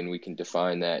creativity, and we can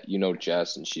define that. You know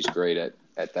Jess, and she's great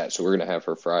at that. So we're gonna have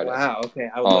her Friday. Wow. Okay.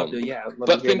 I would love to. Yeah. I would love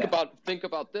But to hear that. think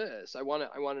about this. I want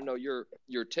to know your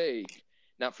take,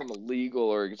 not from a legal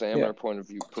or examiner point of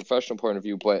view, professional point of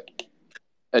view, but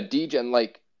a degen,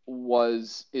 like,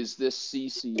 is this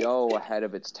CCO ahead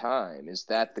of its time? Is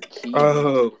that the key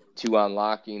to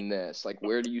unlocking this? Like,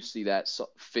 where do you see that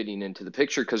fitting into the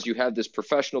picture? Because you have this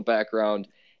professional background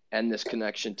and this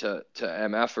connection to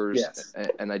MFers. Yes.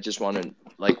 And I just want to,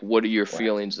 like, what are your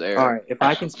feelings there? All right. If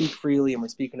I can speak freely and we're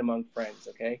speaking among friends,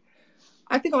 okay?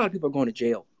 I think a lot of people are going to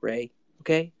jail, Ray.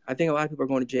 Okay? I think a lot of people are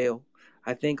going to jail.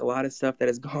 I think a lot of stuff that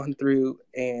has gone through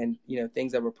and,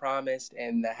 things that were promised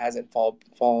and that hasn't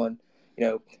fallen,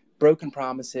 broken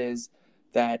promises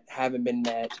that haven't been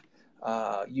met,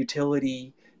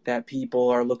 utility that people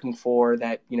are looking for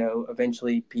that,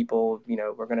 eventually people,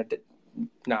 are going to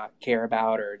not care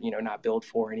about or, not build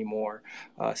for anymore.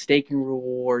 Staking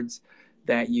rewards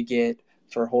that you get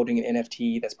for holding an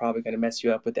NFT that's probably going to mess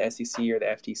you up with the SEC or the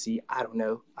FTC. I don't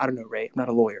know, Ray. I'm not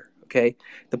a lawyer. Okay.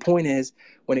 The point is,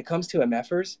 when it comes to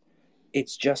MFers,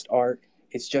 it's just art.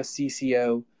 It's just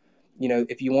CCO.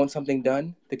 If you want something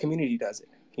done, the community does it.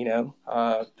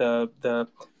 The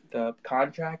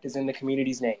contract is in the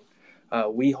community's name.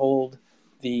 We hold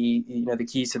the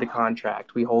keys to the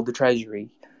contract. We hold the treasury.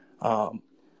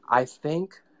 I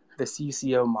think the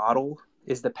CCO model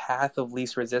is the path of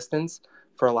least resistance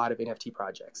for a lot of NFT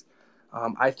projects.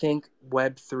 I think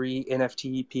Web3,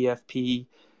 NFT, PFP,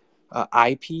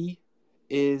 IP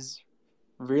is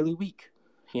really weak.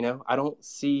 I don't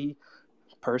see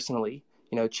personally,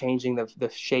 changing the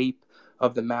shape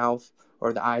of the mouth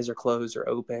or the eyes are closed or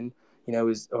open,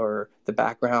 or the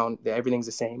background, everything's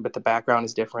the same, but the background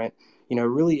is different,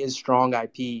 really is strong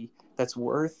IP that's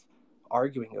worth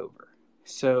arguing over.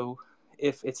 So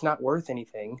if it's not worth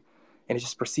anything and it's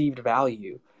just perceived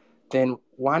value, then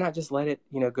why not just let it,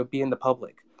 go be in the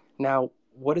public? Now,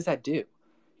 what does that do?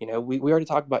 We already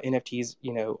talked about NFTs,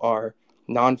 are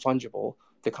non-fungible.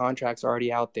 The contract's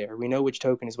already out there. We know which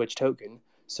token is which token.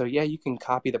 So yeah, you can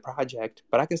copy the project,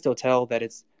 but I can still tell that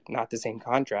it's not the same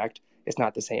contract. It's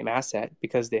not the same asset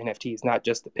because the NFT is not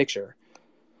just the picture.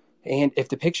 And if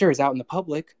the picture is out in the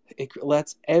public, it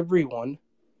lets everyone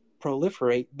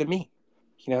proliferate the meme.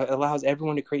 It allows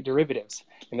everyone to create derivatives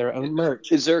in their own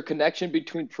merch. Is there a connection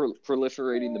between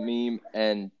proliferating the meme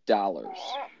and dollars?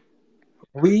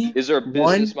 Is there a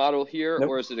business model here,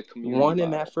 or is it a community One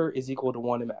model? MFer is equal to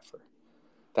one MFer.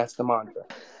 That's the mantra.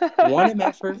 One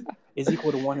MFer is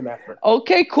equal to one MFer.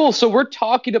 Okay, cool. So we're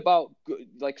talking about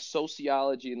like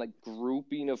sociology and like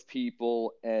grouping of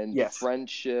people and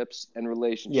friendships and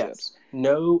relationships. Yes.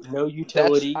 No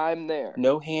utility. I'm there.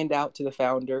 No handout to the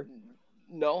founder.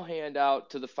 No handout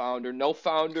to the founder. No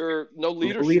founder. No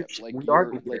leadership. Like we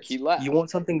are leaders. Like he left. You want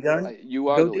something done? You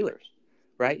are go the do it.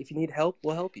 Right? If you need help,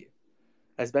 we'll help you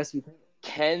as best we can.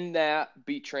 Can that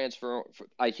be transferred?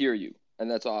 I hear you,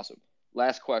 and that's awesome.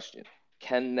 Last question.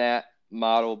 Can that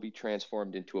model be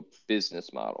transformed into a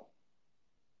business model?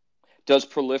 Does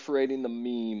proliferating the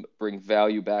meme bring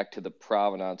value back to the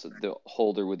provenance of the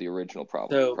holder with the original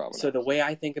provenance? So the way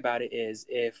I think about it is,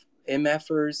 if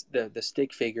MFers, the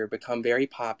stick figure, become very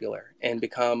popular and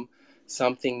become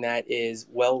something that is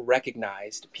well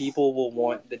recognized, people will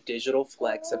want the digital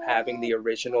flex of having the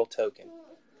original token.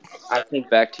 I think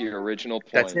back to your original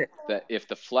point that if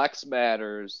the flex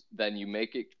matters, then you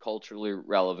make it culturally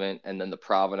relevant, and then the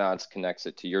provenance connects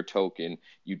it to your token.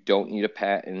 You don't need a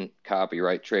patent,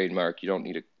 copyright, trademark. You don't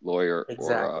need a lawyer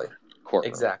or a courtroom.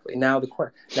 Exactly. Now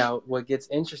what gets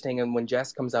interesting, and when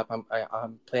Jess comes up,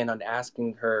 I'm planning on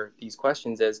asking her these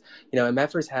questions. Is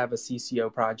MFers have a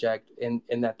CCO project in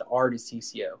that the art is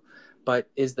CCO, but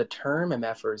is the term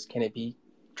MFers, can it be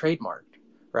trademarked?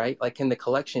 Right? Like, can the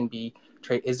collection be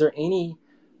trade? Is there any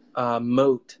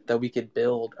moat that we could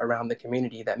build around the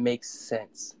community that makes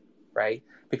sense, right?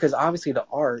 Because obviously the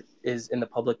art is in the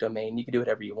public domain. You can do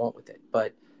whatever you want with it,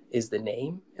 but is the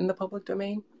name in the public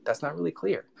domain? That's not really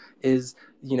clear. Is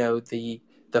the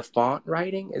font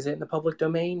writing, is it in the public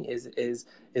domain? Is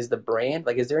the brand,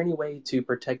 like, is there any way to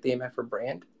protect the MFer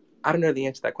brand? I don't know the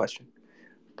answer to that question,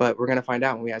 but we're gonna find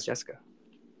out when we ask Jessica.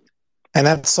 And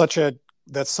that's such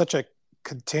a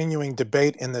continuing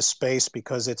debate in this space,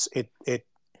 because it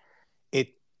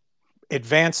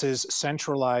advances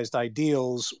centralized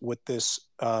ideals with this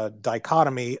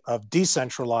dichotomy of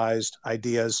decentralized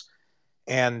ideas,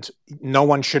 and no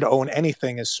one should own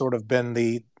anything has sort of been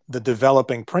the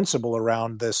developing principle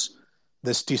around this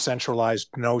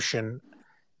decentralized notion.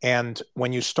 And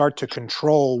when you start to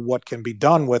control what can be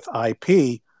done with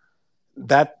IP,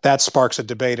 that sparks a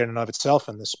debate in and of itself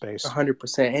in this space.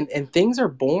 100%. And things are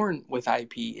born with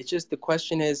IP. It's just the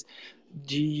question is,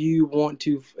 do you want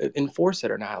to enforce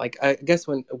it or not? Like, I guess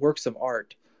when works of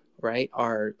art, right,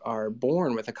 are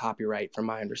born with a copyright, from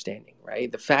my understanding,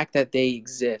 right? The fact that they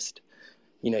exist,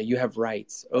 you have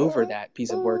rights over that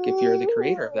piece of work if you're the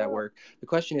creator of that work. The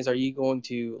question is, are you going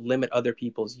to limit other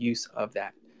people's use of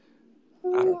that?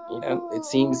 I don't, it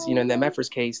seems, in the Meffer's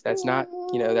case, that's not,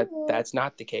 that's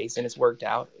not the case, and it's worked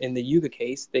out. In the Yuga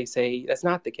case, they say that's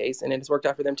not the case, and it's worked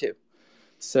out for them too.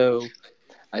 So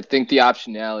I think the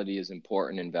optionality is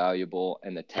important and valuable,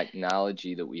 and the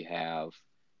technology that we have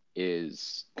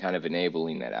is kind of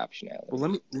enabling that optionality.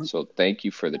 Well, so thank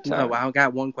you for the time. No, I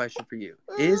got one question for you.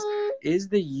 Is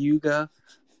the Yuga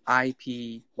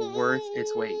IP worth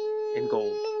its weight in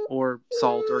gold or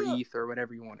salt or ETH or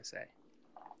whatever you want to say?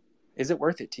 Is it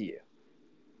worth it to you?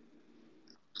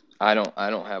 I don't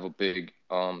have a big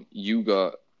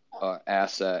Yuga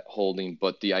asset holding,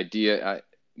 but the idea,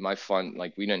 my fund,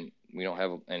 like we don't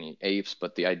have any apes,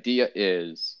 but the idea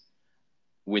is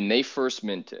when they first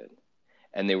minted,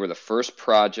 and they were the first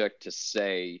project to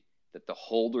say that the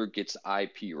holder gets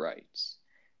IP rights,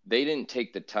 they didn't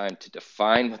take the time to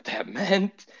define what that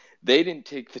meant. They didn't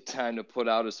take the time to put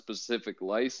out a specific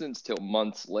license till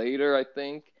months later, I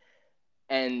think.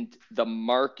 And the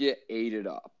market ate it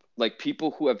up. Like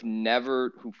people who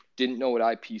didn't know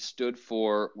what IP stood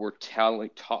for were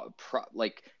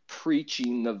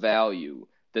preaching the value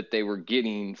that they were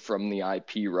getting from the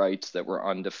IP rights that were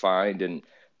undefined and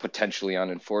potentially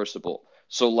unenforceable.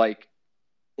 So like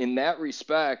in that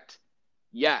respect,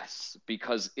 yes,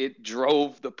 because it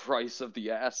drove the price of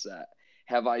the asset.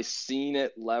 Have I seen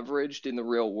it leveraged in the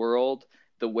real world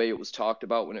the way it was talked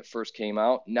about when it first came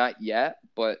out? Not yet,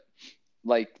 but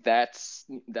like that's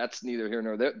neither here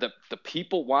nor there. The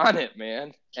people want it,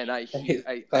 man, and I get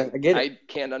it. I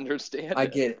can't understand. I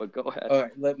get it. But go ahead. All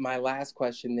right. My last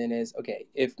question then is, okay,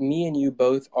 if me and you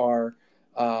both are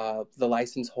the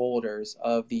license holders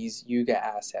of these Yuga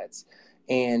assets,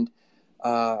 and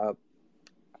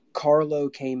Carlo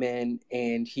came in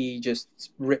and he just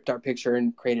ripped our picture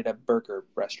and created a burger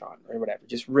restaurant or whatever,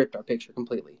 just ripped our picture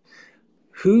completely.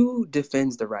 Who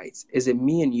defends the rights? Is it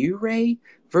me and you, Ray,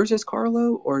 versus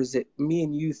Carlo, or is it me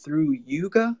and you through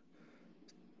Yuga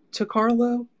to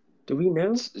Carlo? Do we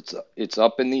know? It's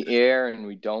up in the air, and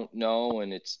we don't know,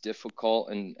 and it's difficult.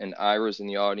 And Ira's in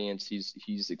the audience.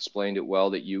 He's explained it well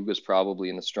that Yuga's probably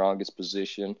in the strongest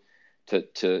position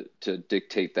to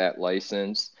dictate that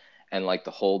license, and like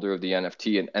the holder of the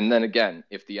NFT. And then again,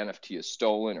 if the NFT is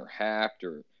stolen or hacked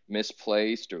or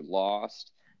misplaced or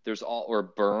lost, or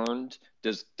burned,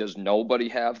 does nobody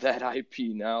have that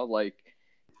IP now? Like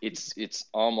it's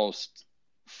almost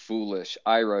foolish.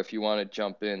 Ira, if you want to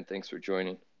jump in, thanks for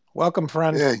joining. Welcome,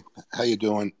 friend. Hey, how you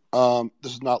doing?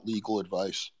 This is not legal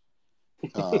advice,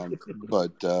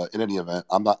 but in any event,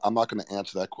 I'm not going to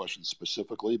answer that question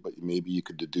specifically, but maybe you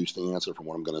could deduce the answer from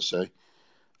what I'm going to say.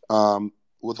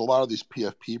 With a lot of these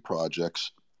PFP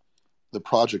projects, the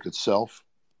project itself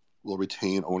will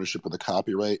retain ownership of the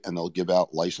copyright, and they'll give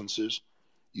out licenses,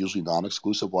 usually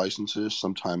non-exclusive licenses,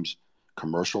 sometimes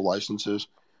commercial licenses.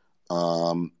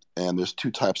 And there's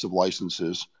two types of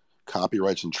licenses,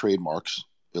 copyrights and trademarks.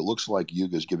 It looks like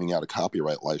Yuga is giving out a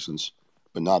copyright license,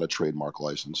 but not a trademark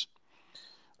license.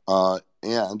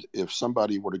 And if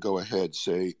somebody were to go ahead,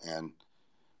 say, and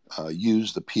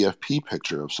use the PFP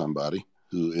picture of somebody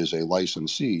who is a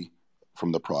licensee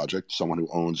from the project, someone who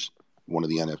owns one of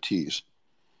the NFTs,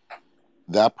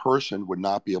 that person would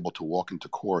not be able to walk into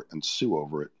court and sue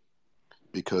over it,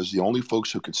 because the only folks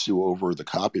who could sue over the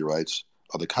copyrights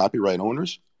are the copyright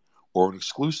owners or an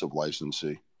exclusive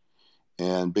licensee.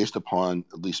 And based upon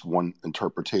at least one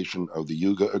interpretation of the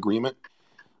Yuga agreement,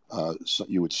 so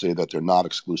you would say that they're not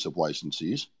exclusive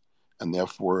licensees, and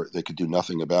therefore they could do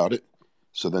nothing about it.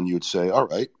 So then you would say, all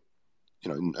right,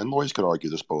 and lawyers could argue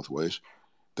this both ways.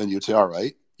 Then you'd say, all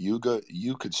right, Yuga,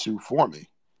 you could sue for me.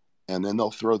 And then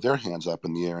they'll throw their hands up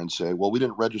in the air and say, well, we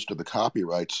didn't register the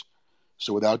copyrights.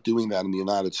 So without doing that in the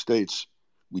United States,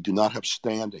 we do not have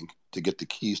standing to get the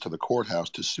keys to the courthouse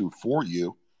to sue for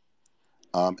you.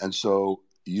 And so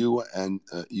you and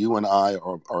I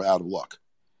are out of luck.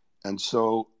 And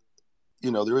so,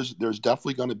 there's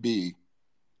definitely going to be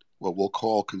what we'll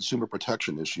call consumer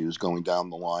protection issues going down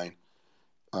the line.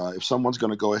 If someone's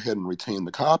going to go ahead and retain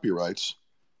the copyrights,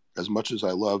 as much as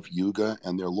I love Yuga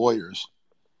and their lawyers,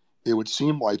 it would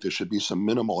seem like there should be some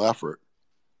minimal effort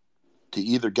to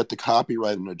either get the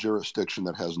copyright in a jurisdiction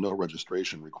that has no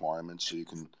registration requirements, so you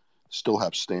can still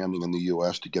have standing in the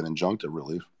U.S. to get injunctive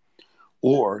relief,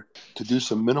 or to do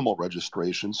some minimal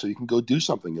registration so you can go do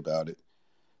something about it.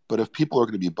 But if people are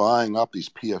going to be buying up these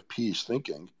PFPs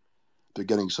thinking they're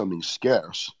getting something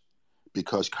scarce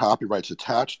because copyright's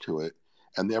attached to it,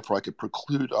 and therefore I could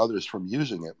preclude others from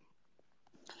using it,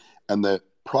 and the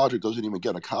project doesn't even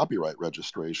get a copyright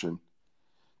registration,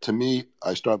 to me,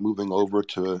 I start moving over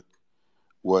to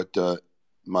what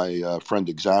my friend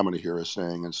examiner here is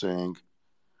saying and saying,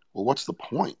 well, what's the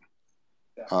point?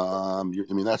 I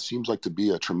mean, that seems like to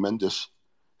be a tremendous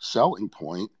selling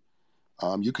point.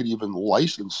 You could even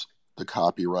license the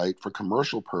copyright for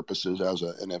commercial purposes as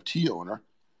an NFT owner.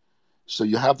 So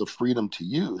you have the freedom to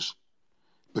use,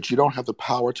 but you don't have the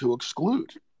power to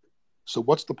exclude. So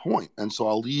what's the point? And so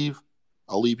I'll leave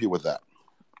you with that.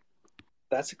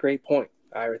 That's a great point,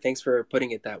 Ira. Thanks for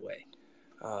putting it that way.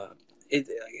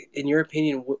 In your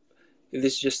opinion,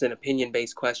 this is just an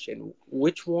opinion-based question.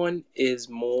 Which one is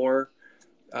more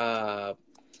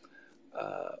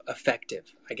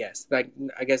effective? I guess.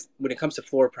 I guess when it comes to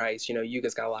floor price, you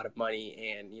guys got a lot of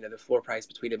money, and the floor price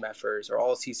between MFers or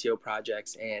all CCO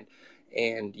projects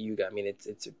and Yuga. I mean,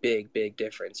 it's a big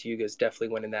difference. Yuga's definitely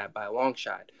winning that by a long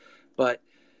shot. But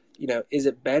is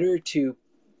it better to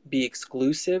be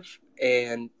exclusive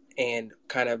and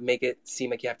kind of make it seem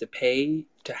like you have to pay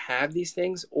to have these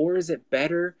things, or is it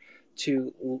better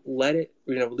to let it,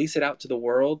 release it out to the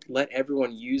world, let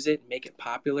everyone use it, make it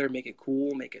popular, make it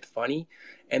cool, make it funny,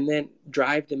 and then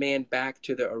drive demand back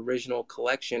to the original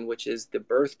collection, which is the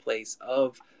birthplace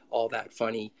of all that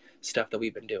funny stuff that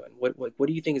we've been doing? What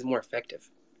do you think is more effective?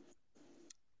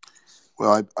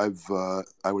 Well,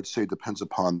 I would say it depends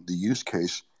upon the use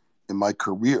case. In my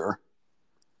career,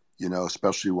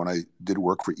 especially when I did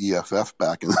work for EFF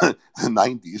back in the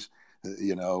 90s,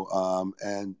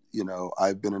 and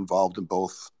I've been involved in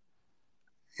both,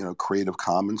 Creative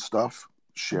Commons stuff,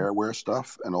 shareware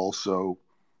stuff, and also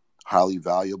highly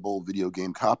valuable video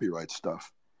game copyright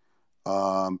stuff.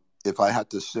 If I had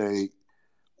to say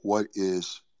what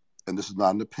is, and this is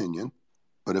not an opinion,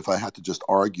 but if I had to just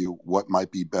argue what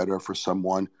might be better for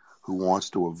someone who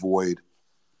wants to avoid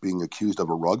being accused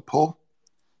of a rug pull,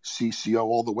 CCO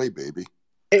all the way, baby.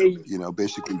 Hey.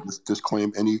 Basically just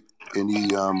disclaim any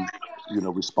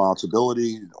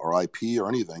responsibility or IP or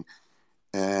anything.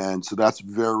 And so that's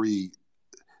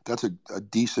a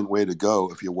decent way to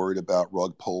go if you're worried about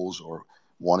rug pulls or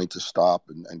wanting to stop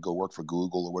and go work for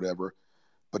Google or whatever.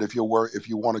 But if you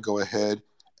want to go ahead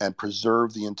and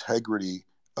preserve the integrity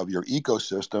of your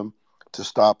ecosystem to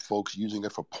stop folks using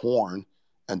it for porn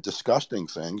and disgusting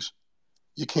things,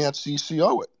 you can't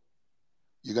CCO it.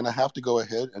 You're going to have to go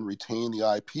ahead and retain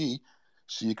the IP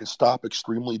so you can stop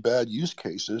extremely bad use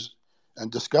cases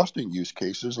and disgusting use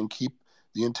cases and keep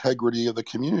the integrity of the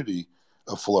community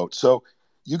afloat. So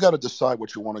you got to decide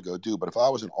what you want to go do. But if I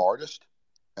was an artist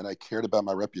and I cared about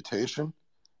my reputation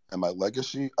and my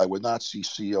legacy, I would not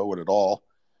CCO it at all.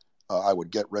 I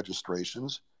would get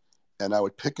registrations, and I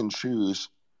would pick and choose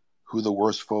who the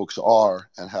worst folks are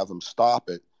and have them stop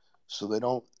it so they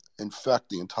don't infect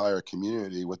the entire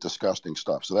community with disgusting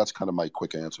stuff. So that's kind of my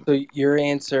quick answer. So your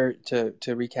answer, to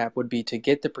recap, would be to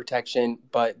get the protection,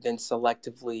 but then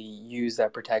selectively use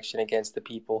that protection against the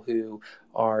people who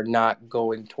are not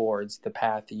going towards the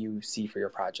path that you see for your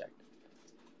project.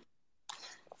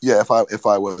 Yeah, if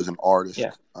I was an artist,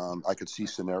 I could see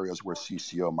scenarios where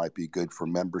CCO might be good for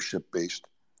membership-based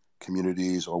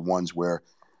communities, or ones where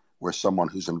someone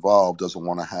who's involved doesn't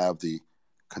want to have the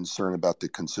concern about the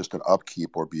consistent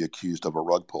upkeep or be accused of a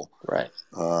rug pull. Right.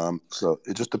 So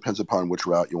it just depends upon which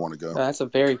route you want to go. That's a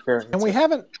very fair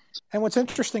answer. And what's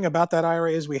interesting about that,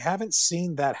 Ira, is we haven't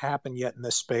seen that happen yet in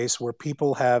this space, where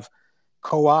people have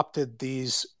co-opted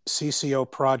these CCO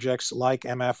projects like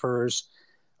MFers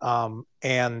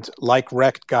and like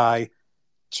Wrecked Guy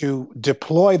to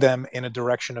deploy them in a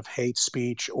direction of hate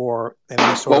speech or in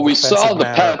any sort of offensive manner. Well, we saw the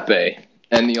Pepe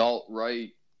and the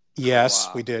alt-right. Yes,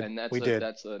 we did. And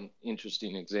that's an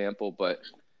interesting example, but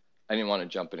I didn't want to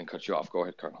jump in and cut you off. Go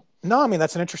ahead, Carl. No, I mean,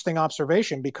 that's an interesting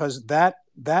observation, because that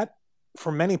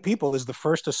for many people is the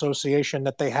first association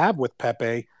that they have with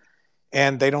Pepe,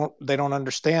 and they don't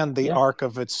understand the arc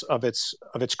of its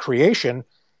creation.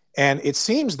 And it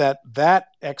seems that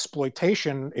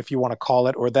exploitation, if you want to call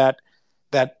it, or that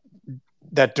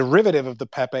derivative of the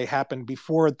Pepe happened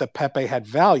before the Pepe had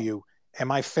value.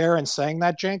 Am I fair in saying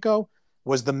that, Janko?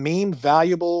 Was the meme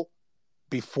valuable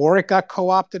before it got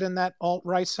co-opted in that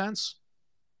alt-right sense?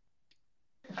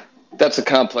 That's a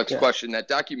complex question. That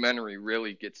documentary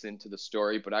really gets into the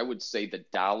story, but I would say the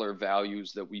dollar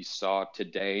values that we saw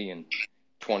today in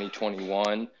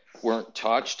 2021 weren't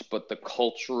touched, but the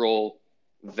cultural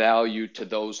value to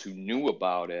those who knew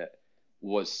about it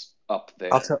was up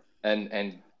there,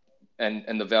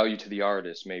 and the value to the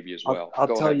artist maybe as well. I'll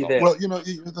Go tell ahead, you Mo. this. Well, you know,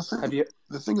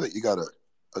 the thing that you gotta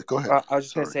go ahead. I was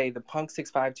just going to Sorry. say the Punk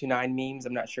 6529 memes.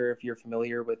 I'm not sure if you're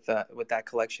familiar with that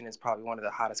collection. It's probably one of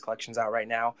the hottest collections out right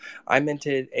now. I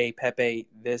minted a Pepe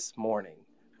this morning,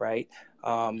 right?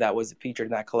 That was featured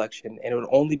in that collection, and it would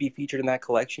only be featured in that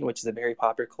collection, which is a very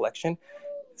popular collection,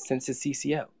 since its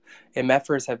CCO. And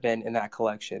MFers have been in that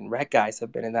collection. Rec guys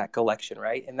have been in that collection,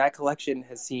 right? And that collection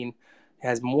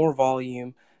has more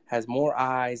volume, has more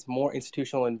eyes, more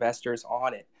institutional investors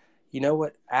on it. You know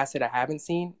what asset I haven't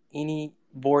seen? Any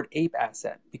Bored Ape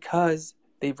asset, because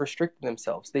they've restricted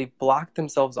themselves. They've blocked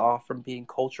themselves off from being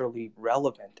culturally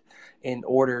relevant in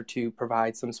order to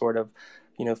provide some sort of,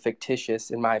 fictitious,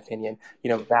 in my opinion,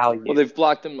 value. Well, they've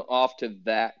blocked them off to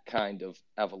that kind of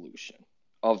evolution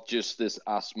of just this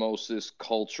osmosis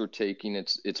culture taking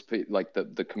it's like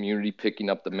the community picking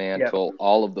up the mantle,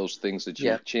 all of those things that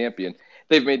you champion.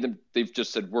 They've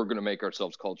just said we're going to make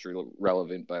ourselves culturally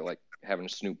relevant by like having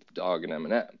Snoop Dogg and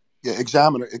Eminem. Yeah,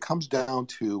 Examiner. It comes down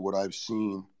to what I've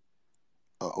seen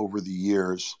over the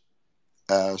years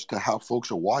as to how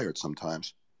folks are wired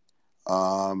sometimes.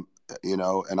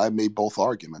 And I've made both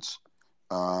arguments.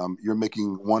 You're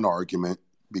making one argument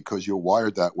because you're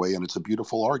wired that way, and it's a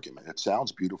beautiful argument. It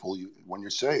sounds beautiful when you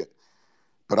say it.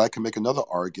 But I can make another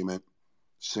argument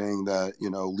saying that,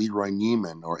 Leroy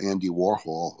Neiman or Andy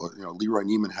Warhol, Leroy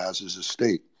Neiman has his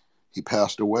estate. He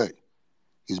passed away.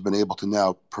 He's been able to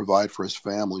now provide for his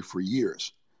family for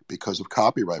years because of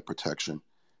copyright protection,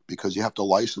 because you have to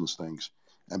license things,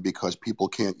 and because people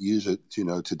can't use it,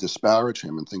 to disparage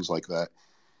him and things like that.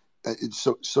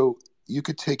 So you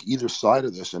could take either side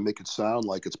of this and make it sound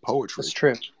like it's poetry. That's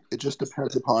true. It just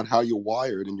depends upon how you're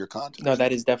wired in your context. No,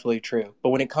 that is definitely true. But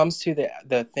when it comes to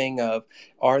the thing of,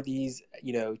 are these,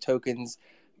 tokens,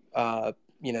 that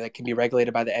can be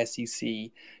regulated by the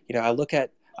SEC, I look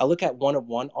at one of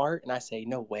one art and I say,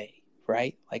 no way,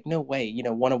 right? Like, no way,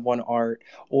 one of one art,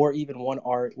 or even one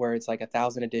art where it's like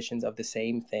 1,000 editions of the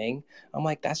same thing. I'm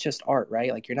like, that's just art,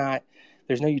 right? Like,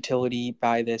 there's no utility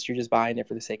by this. You're just buying it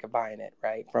for the sake of buying it,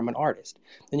 right? From an artist.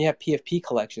 Then you have PFP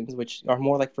collections, which are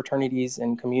more like fraternities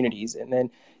and communities. And then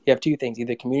you have two things.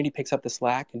 Either community picks up the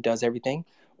slack and does everything,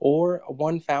 or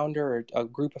one founder or a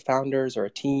group of founders or a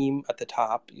team at the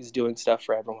top is doing stuff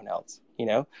for everyone else,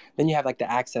 Then you have like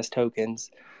the access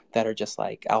tokens that are just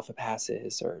like alpha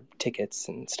passes or tickets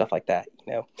and stuff like that,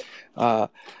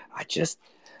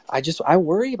 I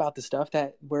worry about the stuff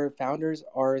that where founders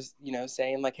are,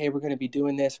 saying like, hey, we're going to be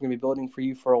doing this, we're going to be building for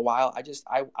you for a while.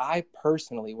 I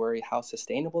personally worry how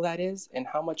sustainable that is and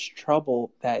how much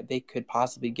trouble that they could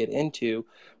possibly get into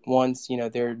once,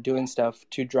 they're doing stuff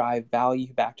to drive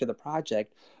value back to the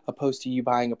project, opposed to you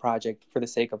buying a project for the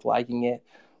sake of liking it,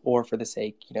 or for the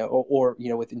sake, or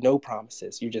with no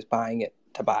promises. You're just buying it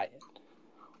to buy it.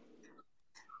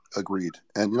 Agreed.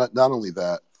 And not only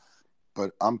that,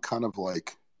 but I'm kind of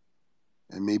like,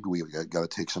 and maybe we got to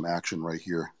take some action right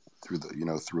here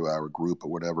through our group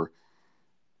or whatever.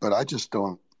 But I just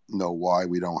don't know why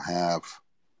we don't have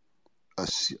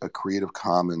a Creative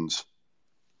Commons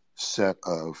set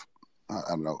of,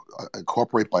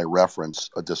 incorporate by reference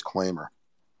a disclaimer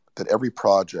that every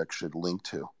project should link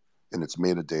to in its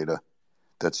metadata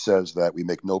that says that we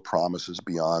make no promises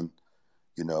beyond,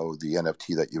 the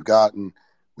NFT that you've gotten.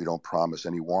 We don't promise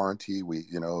any warranty.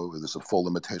 There's a full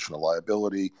limitation of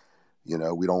liability.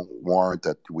 We don't warrant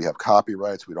that we have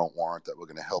copyrights. We don't warrant that we're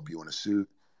going to help you in a suit.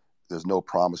 There's no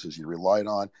promises you relied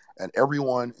on. And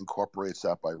everyone incorporates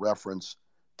that by reference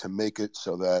to make it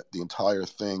so that the entire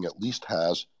thing at least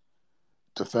has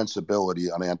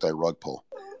defensibility on anti-rug pull.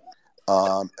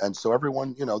 And so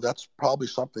everyone, that's probably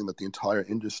something that the entire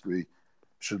industry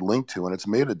should link to in its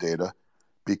metadata,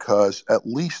 because at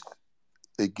least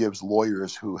it gives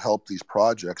lawyers who help these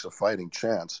projects a fighting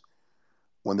chance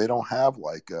when they don't have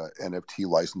like NFT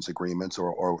license agreements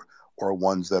or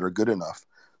ones that are good enough.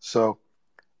 So,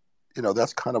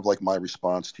 that's kind of like my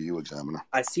response to you, Examiner.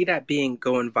 I see that being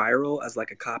going viral as like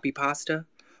a copy pasta,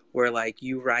 where like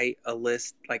you write a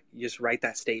list, like you just write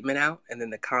that statement out, and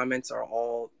then the comments are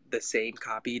all the same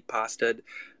copied pasta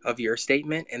of your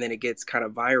statement, and then it gets kind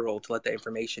of viral to let the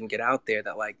information get out there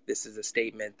that like this is a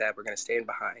statement that we're going to stand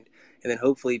behind, and then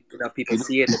hopefully enough people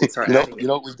see it that they start adding it. You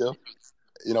know what we do?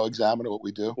 Examiner, what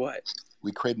we do? What?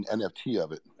 We create an NFT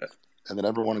of it. And then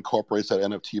everyone incorporates that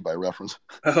NFT by reference.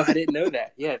 Oh, I didn't know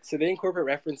that. Yeah, so they incorporate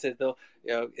references. They'll,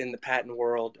 in the patent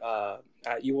world,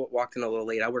 you walked in a little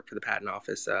late. I work for the patent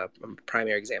office. I'm a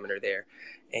primary examiner there,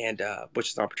 and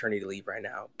which is on paternity leave right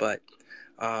now. But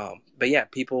yeah,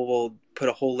 people will put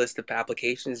a whole list of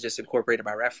applications just incorporated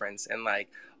by reference, and like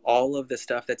all of the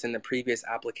stuff that's in the previous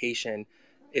application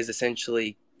is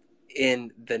essentially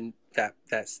in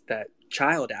that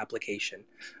child application.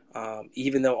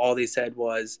 Even though all they said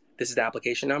was, this is the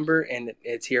application number and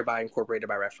it's hereby incorporated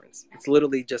by reference. It's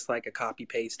literally just like a copy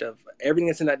paste of everything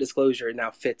that's in that disclosure now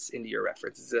fits into your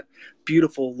reference. It's a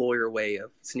beautiful lawyer way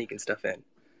of sneaking stuff in.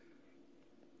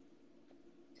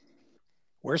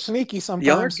 We're sneaky sometimes.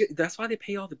 Y'all are good. That's why they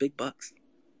pay all the big bucks.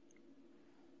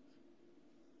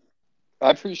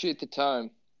 I appreciate the time,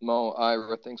 Mo,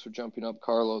 Ira. Thanks for jumping up,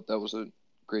 Carlo. That was a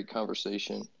great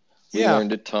conversation. We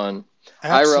learned a ton.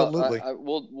 Absolutely. Ira,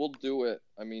 we'll do it.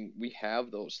 I mean, we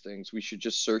have those things. We should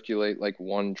just circulate like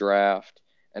one draft,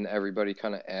 and everybody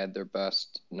kind of add their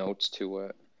best notes to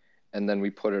it, and then we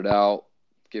put it out,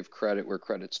 give credit where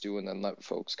credit's due, and then let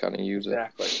folks kind of use it.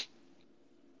 Exactly.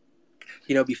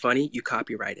 You know, it'd be funny. You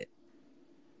copyright it.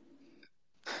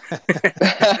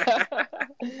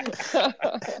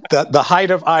 the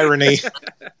height of irony.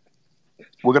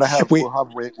 We'll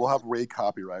have Ray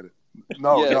copyright it.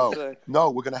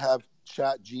 No. We're gonna have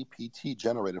Chat GPT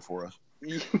generate it for us.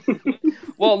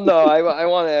 Well, no, I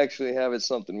want to actually have it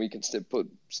something we can stand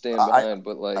behind.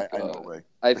 But like, I know, Ray.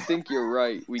 I think you're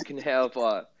right. We can have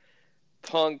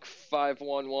Punk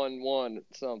 5111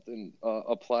 something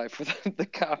apply for the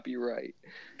copyright.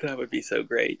 That would be so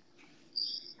great.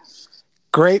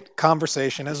 Great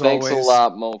conversation as always. Thanks a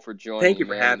lot, Mo, for joining. Thank you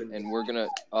for having me. And we're gonna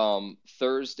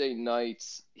Thursday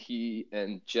nights. He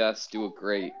and Jess do a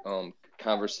great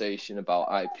conversation about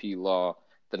IP law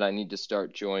that I need to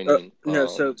start joining.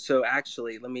 So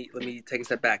actually, let me take a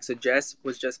step back. So Jess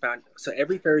was just found. So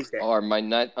every Thursday. Are my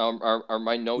notes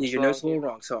your notes a little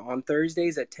wrong? So on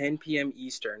Thursdays at 10 p.m.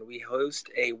 Eastern, we host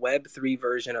a Web3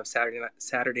 version of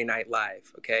Saturday Night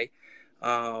Live. Okay,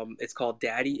 it's called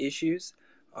Daddy Issues.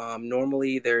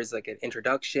 Normally there's like an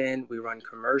introduction. We run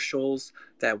commercials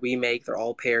that we make. They're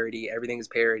all parody. Everything is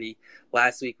parody.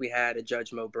 Last week we had a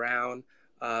Judge Mo Brown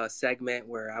segment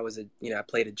where I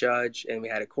played a judge, and we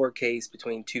had a court case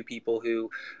between two people who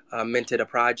minted a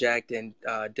project and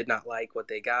did not like what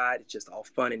they got. It's just all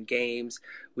fun and games.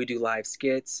 We do live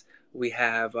skits. We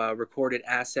have recorded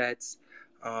assets.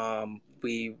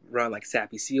 We run like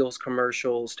Sappy Seals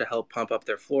commercials to help pump up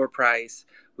their floor price.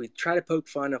 We try to poke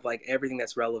fun of like everything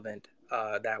that's relevant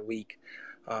that week.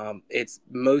 It's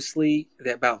mostly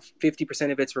about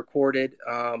 50% of it's recorded,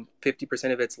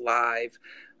 50% of it's live.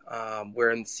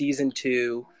 We're in season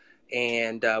 2,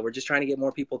 and we're just trying to get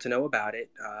more people to know about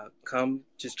it. Come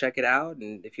just check it out,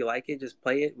 and if you like it, just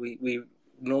play it. We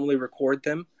normally record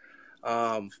them.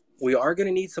 We are going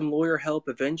to need some lawyer help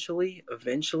eventually.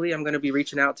 I'm going to be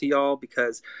reaching out to y'all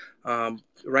because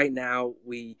right now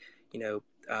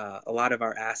a lot of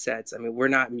our assets, I mean, we're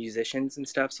not musicians and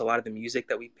stuff, so a lot of the music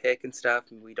that we pick and stuff,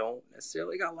 we don't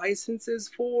necessarily got licenses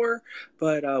for,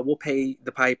 but we'll pay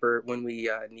the piper when we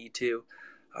need to.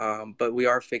 But we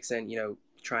are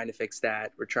trying to fix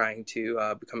that. We're trying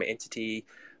to become an entity.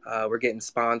 We're getting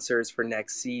sponsors for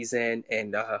next season,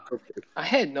 and I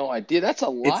had no idea. That's a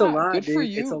lot. It's a lot, Good dude. for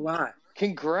you. It's a lot.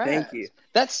 Congrats. Thank you.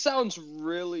 That sounds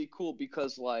really cool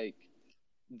because like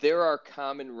there are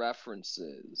common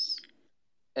references,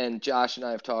 and Josh and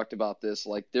I have talked about this.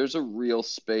 Like, there's a real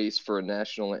space for a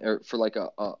national, or for like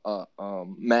a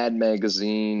Mad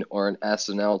Magazine or an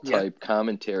SNL type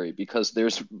commentary, because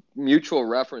there's mutual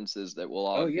references that we'll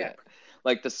all get.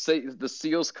 Like the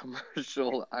Seals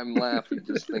commercial, I'm laughing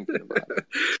just thinking about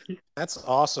it. That's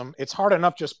awesome. It's hard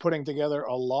enough just putting together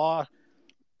a law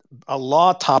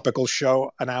topical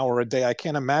show an hour a day. I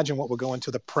can't imagine what will go into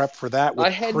the prep for that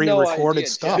with pre-recorded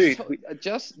stuff.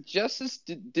 Justice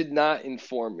did not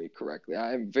inform me correctly.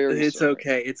 I'm very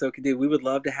sorry. It's okay, dude. We would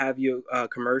love to have you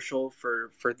commercial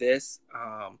for this.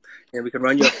 And we can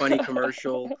run you a funny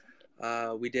commercial.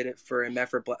 We did it for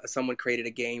someone created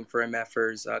a game for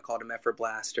MFers called MFer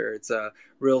Blaster. It's a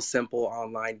real simple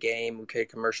online game. We create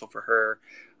a commercial for her.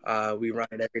 We run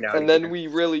it every now and then we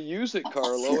really use it,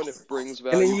 Carlo, and it brings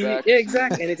value back. Yeah,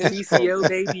 exactly. And it's CCO,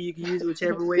 baby. You can use it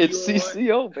whichever way you want. It's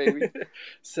CCO, baby.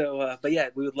 So, but yeah,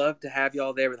 we would love to have you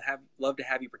all there. We'd love to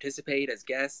have you participate as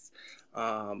guests.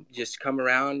 Just come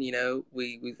around.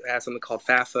 We have something called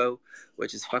FAFO,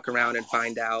 which is fuck around and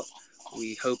find out.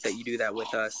 We hope that you do that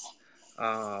with us.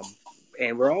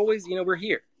 And we're always, we're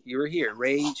here. You're here.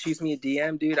 Ray shoots me a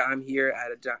DM, dude. I'm here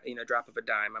at a drop of a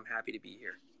dime. I'm happy to be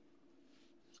here.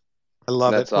 I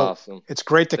love it. That's awesome. It's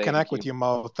great to connect with you,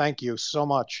 Mo. Thank you so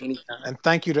much. Anytime. And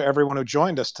thank you to everyone who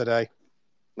joined us today.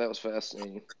 That was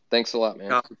fascinating. Thanks a lot,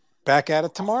 man. Awesome. Back at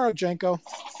it tomorrow, Jenko.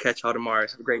 Catch y'all tomorrow.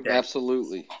 Have a great day.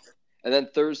 Absolutely. And then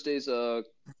Thursday's a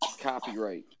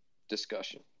copyright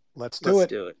discussion. Let's do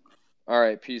it. All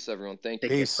right. Peace, everyone. Thank you.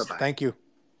 Peace. Bye-bye. Thank you.